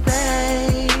want it,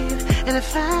 babe. And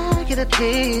if I get a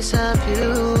piece of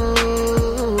you,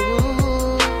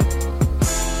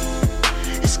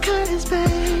 it's curtains,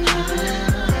 babe.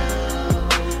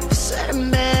 For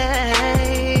certain,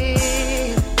 babe.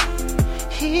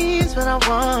 Here's what I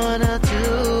wanna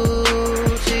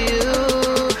do to you,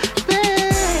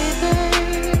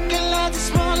 baby. Girl, I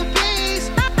just want a piece.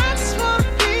 I just want a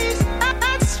piece. I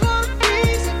just want a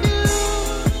piece of you,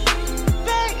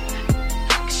 babe.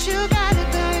 You got it,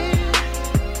 babe.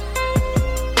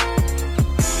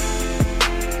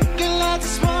 Girl, I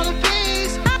just want a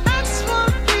piece. I just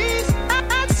want a piece. I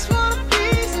just want a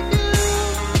piece of you,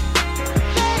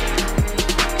 babe.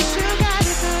 You got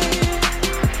it, babe.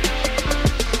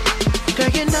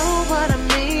 Girl, you know what I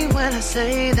mean when I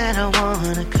say that I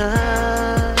wanna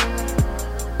cut.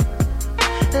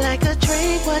 Like a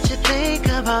drink, what you think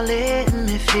about letting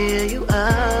me fill you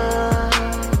up?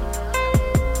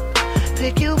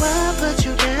 Pick you up, put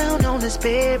you down on this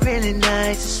bed really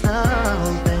nice and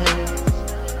slow, babe.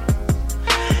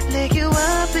 Lick you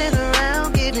up and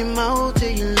around, give me more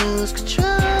till you lose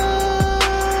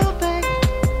control, babe.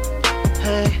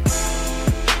 Hey,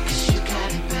 'cause you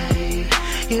got it, babe.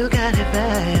 You got it,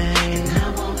 babe. And I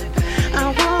want it, babe. I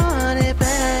want it,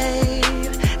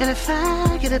 babe. And if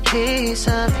I get a piece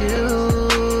of you,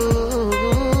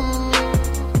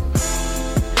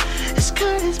 it's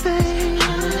curtains, babe.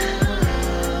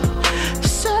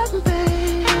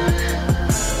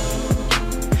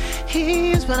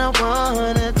 Here's what I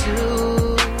wanna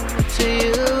do to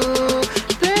you,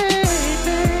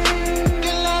 baby.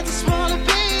 Girl, I just want a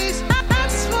piece. I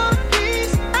just want a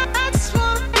piece. I just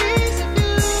want a piece of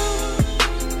you,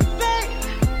 babe.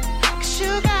 'Cause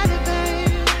you got it,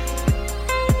 babe.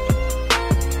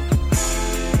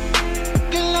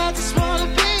 Girl, I just want a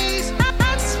piece. I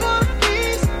just want a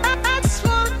piece. I just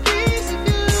want a piece of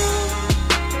you,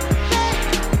 babe.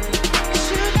 'Cause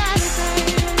you got it,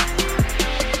 babe.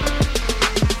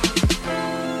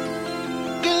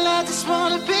 Girl, I just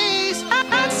want a piece.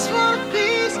 I just want a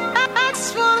piece. I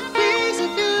just want a piece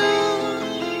of you,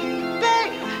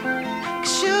 babe.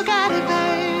 'Cause you got it,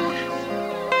 babe.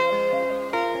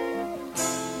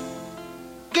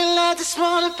 Girl, I just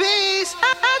want a piece.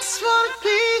 I just want a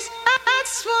piece. I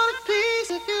just want a piece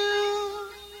of you,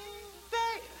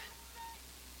 babe.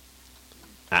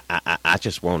 I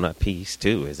just want a piece,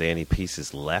 too. Is there any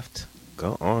pieces left?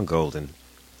 Go on, Golden.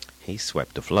 He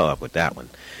swept the floor up with that one.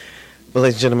 Well,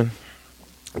 ladies and gentlemen,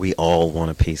 we all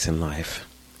want a piece in life.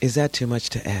 Is that too much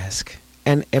to ask?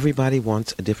 And everybody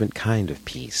wants a different kind of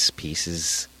piece.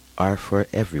 Pieces are for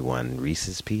everyone.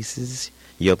 Reese's Pieces,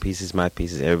 your pieces, my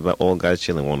pieces, everybody, all guys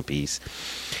chilling want a piece.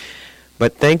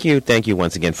 But thank you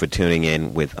once again for tuning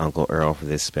in with Uncle Earl for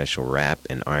this special rap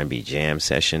and R&B jam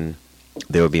session.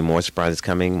 There will be more surprises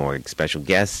coming, more special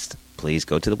guests. Please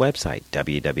go to the website,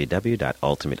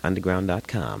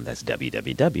 www.ultimateunderground.com. That's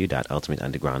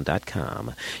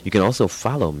www.ultimateunderground.com. You can also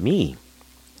follow me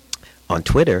on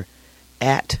Twitter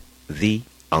at the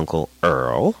Uncle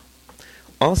Earl.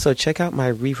 Also, check out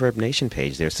my Reverb Nation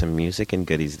page. There's some music and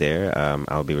goodies there.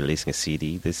 I'll be releasing a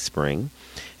CD this spring,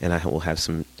 and I will have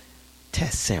some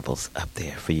test samples up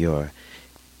there for your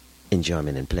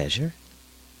enjoyment and pleasure.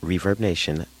 Reverb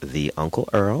Nation, the Uncle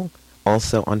Earl.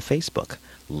 Also on Facebook,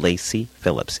 Lacy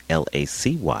Phillips,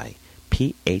 LacyPhillips.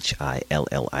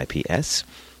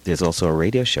 There's also a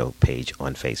radio show page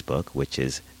on Facebook, which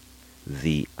is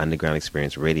the Underground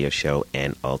Experience Radio Show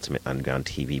and Ultimate Underground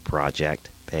TV Project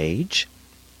page.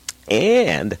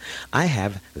 And I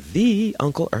have the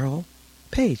Uncle Earl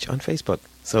page on Facebook.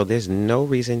 So there's no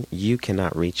reason you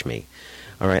cannot reach me.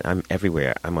 All right, I'm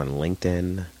everywhere. I'm on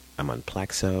LinkedIn. I'm on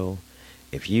Plaxo.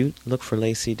 If you look for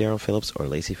Lacey Darrell Phillips or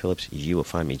Lacey Phillips, you will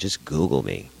find me. Just Google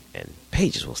me, and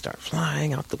pages will start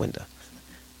flying out the window.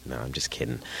 No, I'm just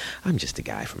kidding. I'm just a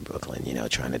guy from Brooklyn,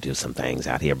 trying to do some things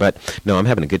out here. But no, I'm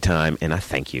having a good time, and I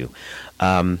thank you.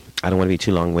 I don't want to be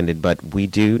too long-winded, but we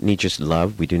do need your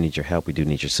love. We do need your help. We do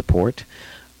need your support.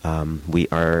 We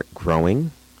are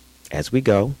growing as we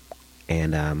go,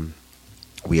 and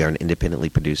we are an independently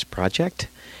produced project,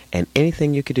 and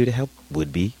anything you could do to help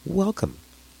would be welcome.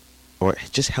 Or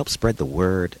just help spread the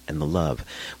word and the love.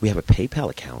 We have a PayPal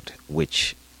account,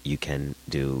 which you can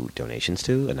do donations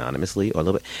to anonymously or a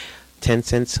little bit. 10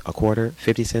 cents, a quarter,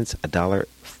 50 cents, $1.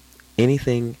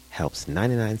 Anything helps.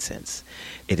 99 cents.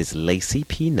 It is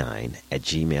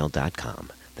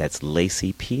lacyp9@gmail.com. That's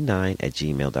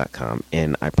lacyp9@gmail.com.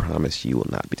 And I promise you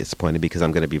will not be disappointed because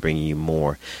I'm going to be bringing you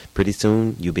more. Pretty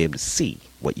soon, you'll be able to see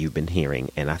what you've been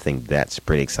hearing. And I think that's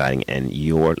pretty exciting. And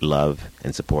your love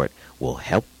and support will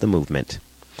help the movement.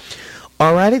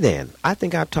 Alrighty then. I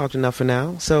think I've talked enough for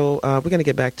now. So we're going to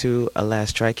get back to a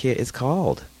last track here. It's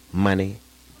called Money,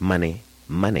 Money,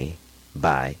 Money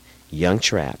by Young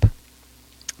Trap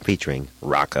featuring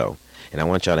Rocco. And I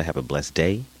want y'all to have a blessed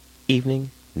day, evening,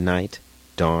 night,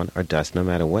 dawn, or dusk. No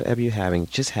matter whatever you're having,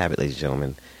 just have it, ladies and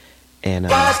gentlemen. And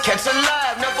love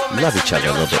each other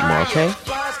a little bit more, okay?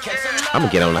 I'm going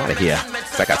to get on out of here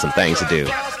because I got some things to do.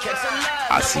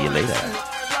 I'll see you later.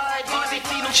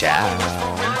 Ciao.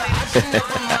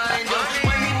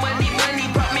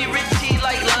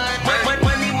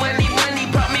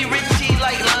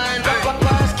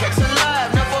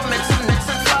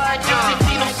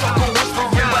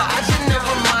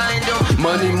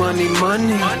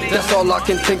 Money, that's all I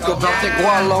can think about. That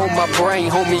guala on my brain,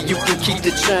 homie, you can keep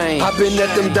the change. I've been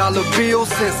at them dollar bills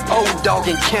since old dog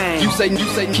and Kane. You say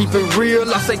keep it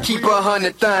real, I say keep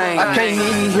 100 things. I can't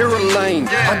even hear a lane,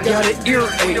 I got an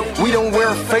earache. We don't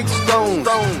wear fake stones,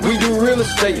 we do real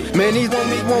estate. Man, these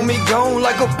want me gone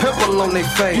like a pimple on their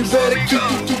face. You better keep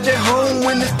that home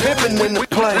when it's pimpin' in the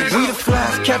place. We the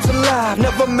flies, cats alive,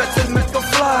 never met the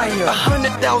flyer.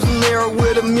 100,000 there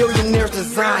with a millionaire's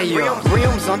desire.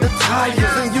 Rims on the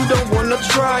tires and you don't wanna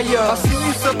try ya. I see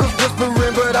you suckers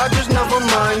whispering, but I just never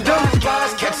mind them.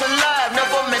 Flies, cats alive,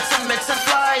 never met some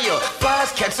flyer.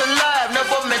 Flies, cats alive,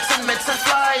 never met some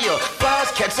flyer.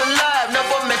 Flies, cats alive,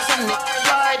 never met some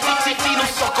fly. See them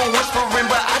sucker whispering,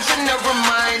 but I just never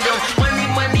mind them. Money,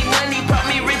 money, money, brought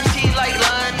me richie like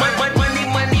line. Money, money,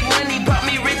 money, brought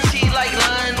me richie like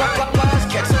line. Flies,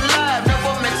 cats alive,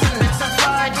 never met some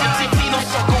fly. See them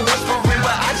sucker whispering,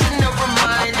 but I just never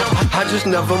mind them. I just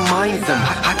never mind them.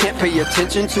 I can't pay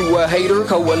attention to a hater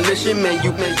coalition. Man,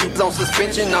 you on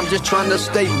suspension. I'm just trying to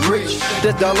stay rich.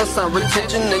 That dollar sign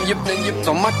retention and you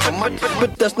on my.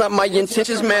 But that's not my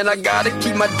intentions, man. I gotta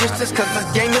keep my distance, cause this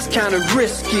game is kinda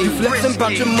risky. You flexing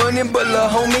about your money, but lil'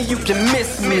 homie, you can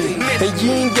miss me. And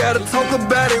you ain't gotta talk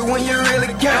about it when you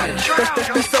really got it.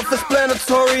 That's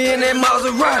self-explanatory in that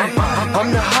Maserati.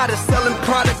 I'm the hottest selling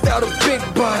product out of big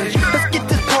body. Let's get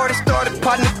this party started,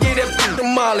 partner, get that to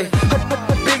Molly.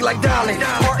 Big like Dolly,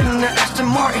 Martin and Aston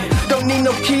Martin. Don't need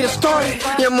no key to start it.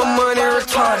 Yeah, my money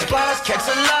retarded. Flies, cats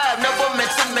alive, never met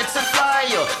some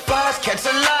flyer. Flies, cats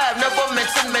alive, never met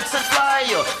some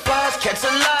flyer. Flies, cats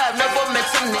alive, never met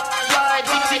some fly.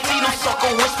 See them sucker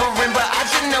whispering, but I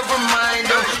just never mind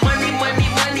them. Money, money,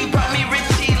 money, brought me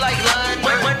richie like line.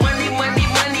 Money, money,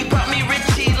 money, brought me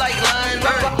richie like line.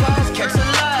 Flies, cats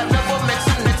alive, never met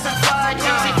some fly.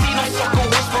 See them sucker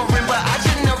whispering, but I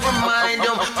just never mind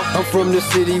them. I'm from the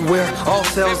city where all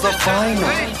sales are final.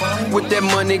 With that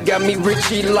money got me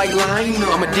richie like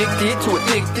Lionel. I'm addicted to a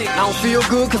dick. I don't feel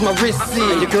good cause my wrist sick.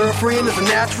 Your girlfriend is a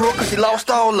natural cause she lost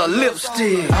all her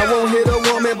lipstick. I won't hit a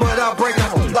woman but I'll break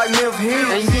her like Memphis.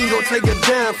 And you ain't gon' take a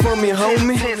dime from me,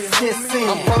 homie.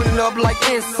 I'm burning up like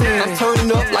incense. I'm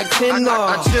turning up like 10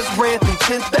 I just ran through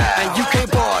 10,000 and you can't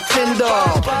bar $10.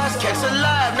 Flies, cats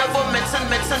alive, never met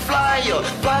some flyer.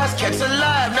 Flies, cats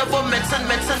alive, never met some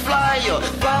flyer.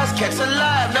 Flies, cats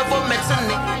alive, never met some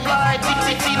fly.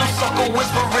 See them sucker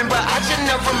whispering, but I just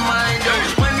never mind them.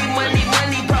 Money, money,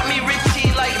 money, brought me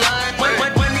richie like line.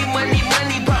 Money, money,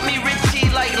 money, brought me richie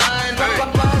like line.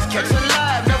 Flies, cats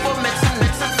alive, never met some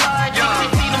fly.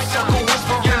 See them sucker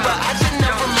whispering, but I just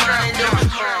never mind them.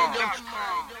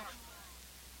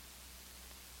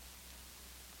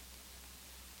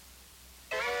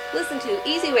 Listen to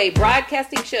Easy Way Way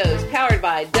Broadcasting Shows powered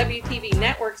by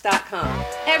WTVNetworks.com.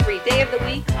 Every day of the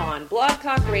week on Blog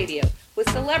Talk Radio with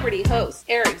celebrity hosts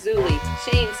Eric Zuley,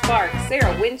 Shane Sparks,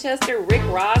 Sarah Winchester, Rick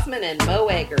Rosman, and Mo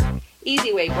Egger.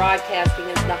 Easy Way Broadcasting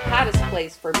is the hottest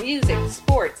place for music,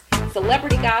 sports,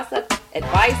 celebrity gossip,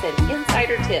 advice, and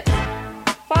insider tips.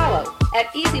 Follow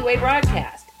at Easy Way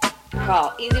Broadcast.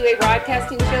 Call Easy Way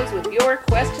Broadcasting Shows with your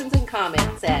questions and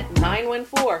comments at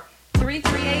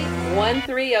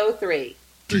 914-338-1303.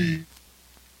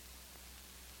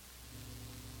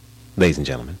 Ladies and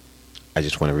gentlemen, I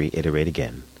just want to reiterate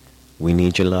again. We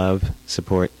need your love,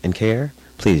 support, and care.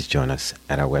 Please join us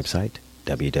at our website,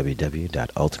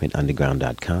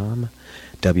 www.ultimateunderground.com,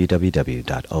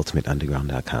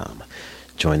 www.ultimateunderground.com.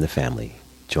 Join the family.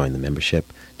 Join the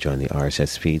membership. Join the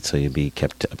RSS feed so you'll be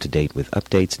kept up to date with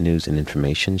updates, news, and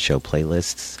information, show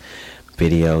playlists,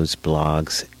 videos,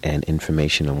 blogs, and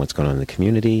information on what's going on in the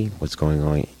community, what's going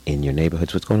on in your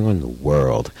neighborhoods, what's going on in the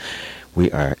world.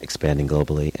 We are expanding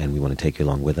globally, and we want to take you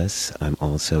along with us. I'm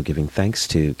also giving thanks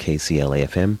to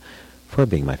KCLA-FM for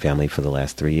being my family for the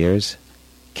last 3 years,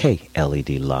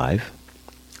 KLED Live,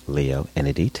 Leo and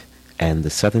Edith, and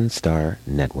the Southern Star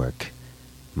Network,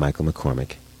 Michael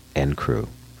McCormick and crew.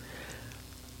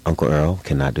 Uncle Earl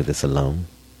cannot do this alone,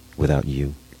 without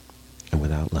you, and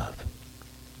without love.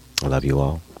 I love you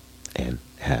all, and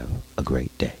have a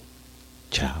great day.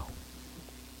 Ciao.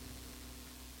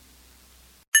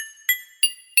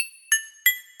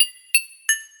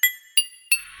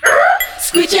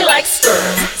 Screeching like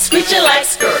skirts, screeching like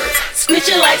skirts,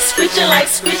 screeching like, screeching like,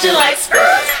 screeching like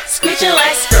skirts, screeching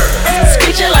like skirts,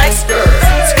 screeching like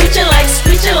skirts, screeching like,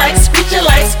 screeching like, screeching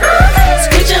like skirts,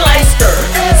 screeching like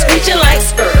skirts, screeching like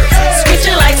skirts,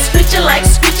 screeching like, screeching like,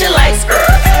 screeching like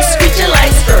skirts, screeching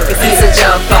like skirts. If he's a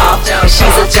jump off, if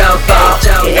she's a jump off,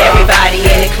 and everybody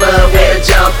in the club with a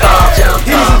jump off,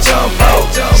 he's a jump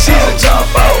off, she's a jump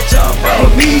off,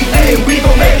 with me and we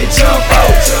gon' make it jump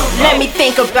off. Let me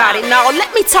think about it, now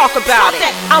let me talk about it.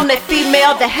 I'm that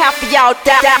female that half of y'all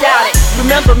doubt it.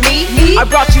 Remember me? I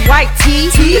brought you white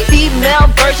tea, the female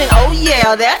version, oh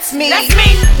yeah, that's me.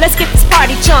 Let's get this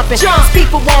party jumping, cause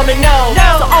people wanna know.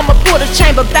 So I'ma pull the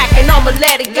chamber back and I'ma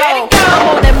let it go.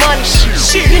 I'm on that money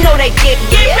shit, you know they get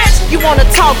rich. You wanna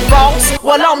talk Ross?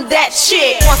 Well I'm that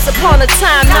shit. Once upon a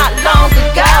time, not long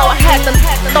ago, I had them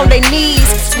on their knees,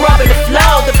 scrubbing the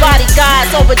floor. The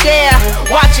bodyguards over there,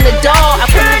 watching the door. I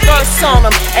put the verse on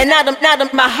them, and now them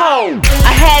my hoe.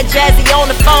 I had Jazzy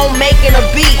on the phone making a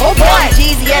beat. Oh boy,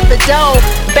 Jeezy at the door,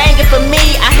 banging for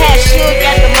me. I had Suge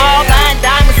at the mall, buying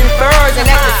diamonds and furs, and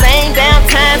at the same damn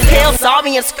time, Kale saw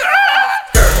me and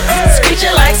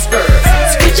screeching like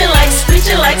skirts, screeching like,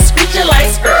 screeching like, screeching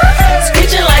like skirts,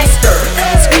 screeching like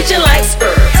skirts, screeching like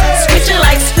skirts, screeching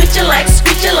like, screeching like,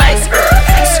 screeching like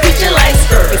skirts, screeching like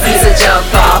skirts. If he's a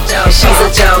jump off, if she's a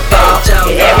jump off,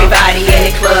 and everybody in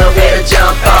the club with a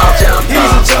jump off, he's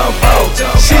a jump off,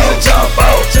 she's a jump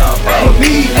off, with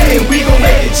me and we gon'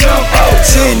 make it jump off.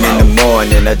 10 in the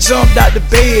morning, I jumped out the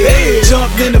bed,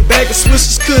 jumped in the bag of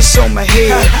Swish's Kush on my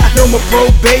head. No more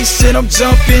probation, I'm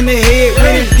jumping ahead.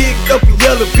 When it picked up a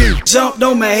yellow beat, jumped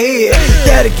on my head.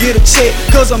 Gotta get a check,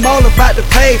 cause I'm all about the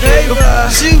paper.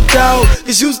 Shoot dog,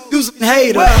 cause you's a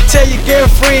hater. Tell your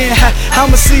girlfriend,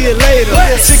 I'ma see you later.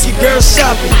 Took your girl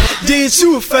shopping, did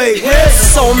you a favor.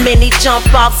 So many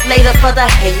jump offs later for the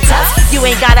haters. You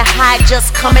ain't gotta hide,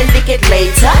 just come and lick it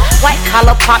later. White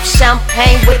collar pop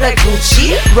champagne with a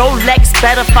Gucci. Rolex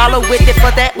better follow with it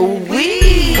for that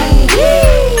ooh-wee.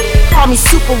 Call me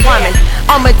Superwoman,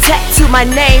 I'ma tattoo my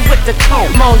name with the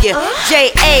comb on you.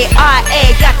 J-A-R-A,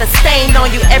 got the stain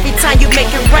on you. Every time you make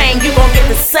it rain, you gon' get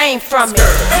the same from me.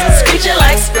 Screeching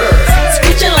like skirts,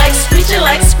 screeching like, screeching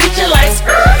like, screeching like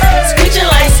skirts,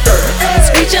 screeching like skirts,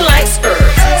 screeching like skirts,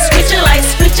 screeching like,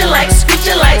 screeching like,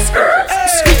 screeching like skirts,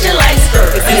 screeching like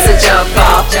skirts. If he's a jump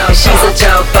off, if she's a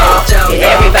jump off, and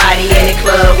everybody in the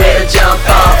club with a jump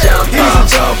off, he's a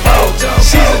jump off,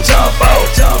 she's a jump off,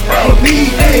 with me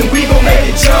and we gon' make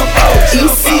it jump off.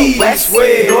 East, west,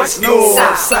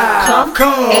 north, side.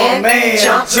 Come and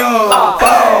jump off.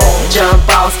 Jump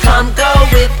offs, come go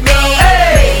with me.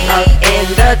 Up in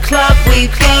the club we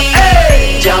be.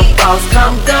 Jump offs,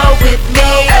 come go with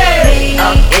me.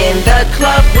 Up in the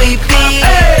club we be.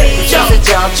 She's a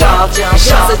jump off,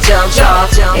 she's a jump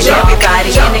off, and everybody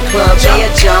in the club they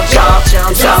a jump off.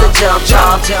 She's a jump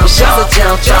off, she's a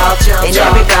jump off, and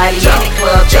everybody in the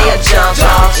club they a jump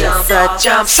off. It's a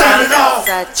jump off,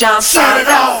 it's a jump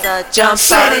off, it's a jump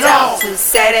off to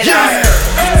set it off.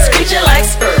 Screeching like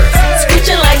skirts,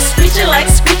 screeching like, screeching like,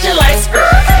 screeching like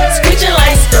skirts, screeching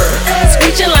like skirts,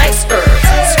 screeching like skirts,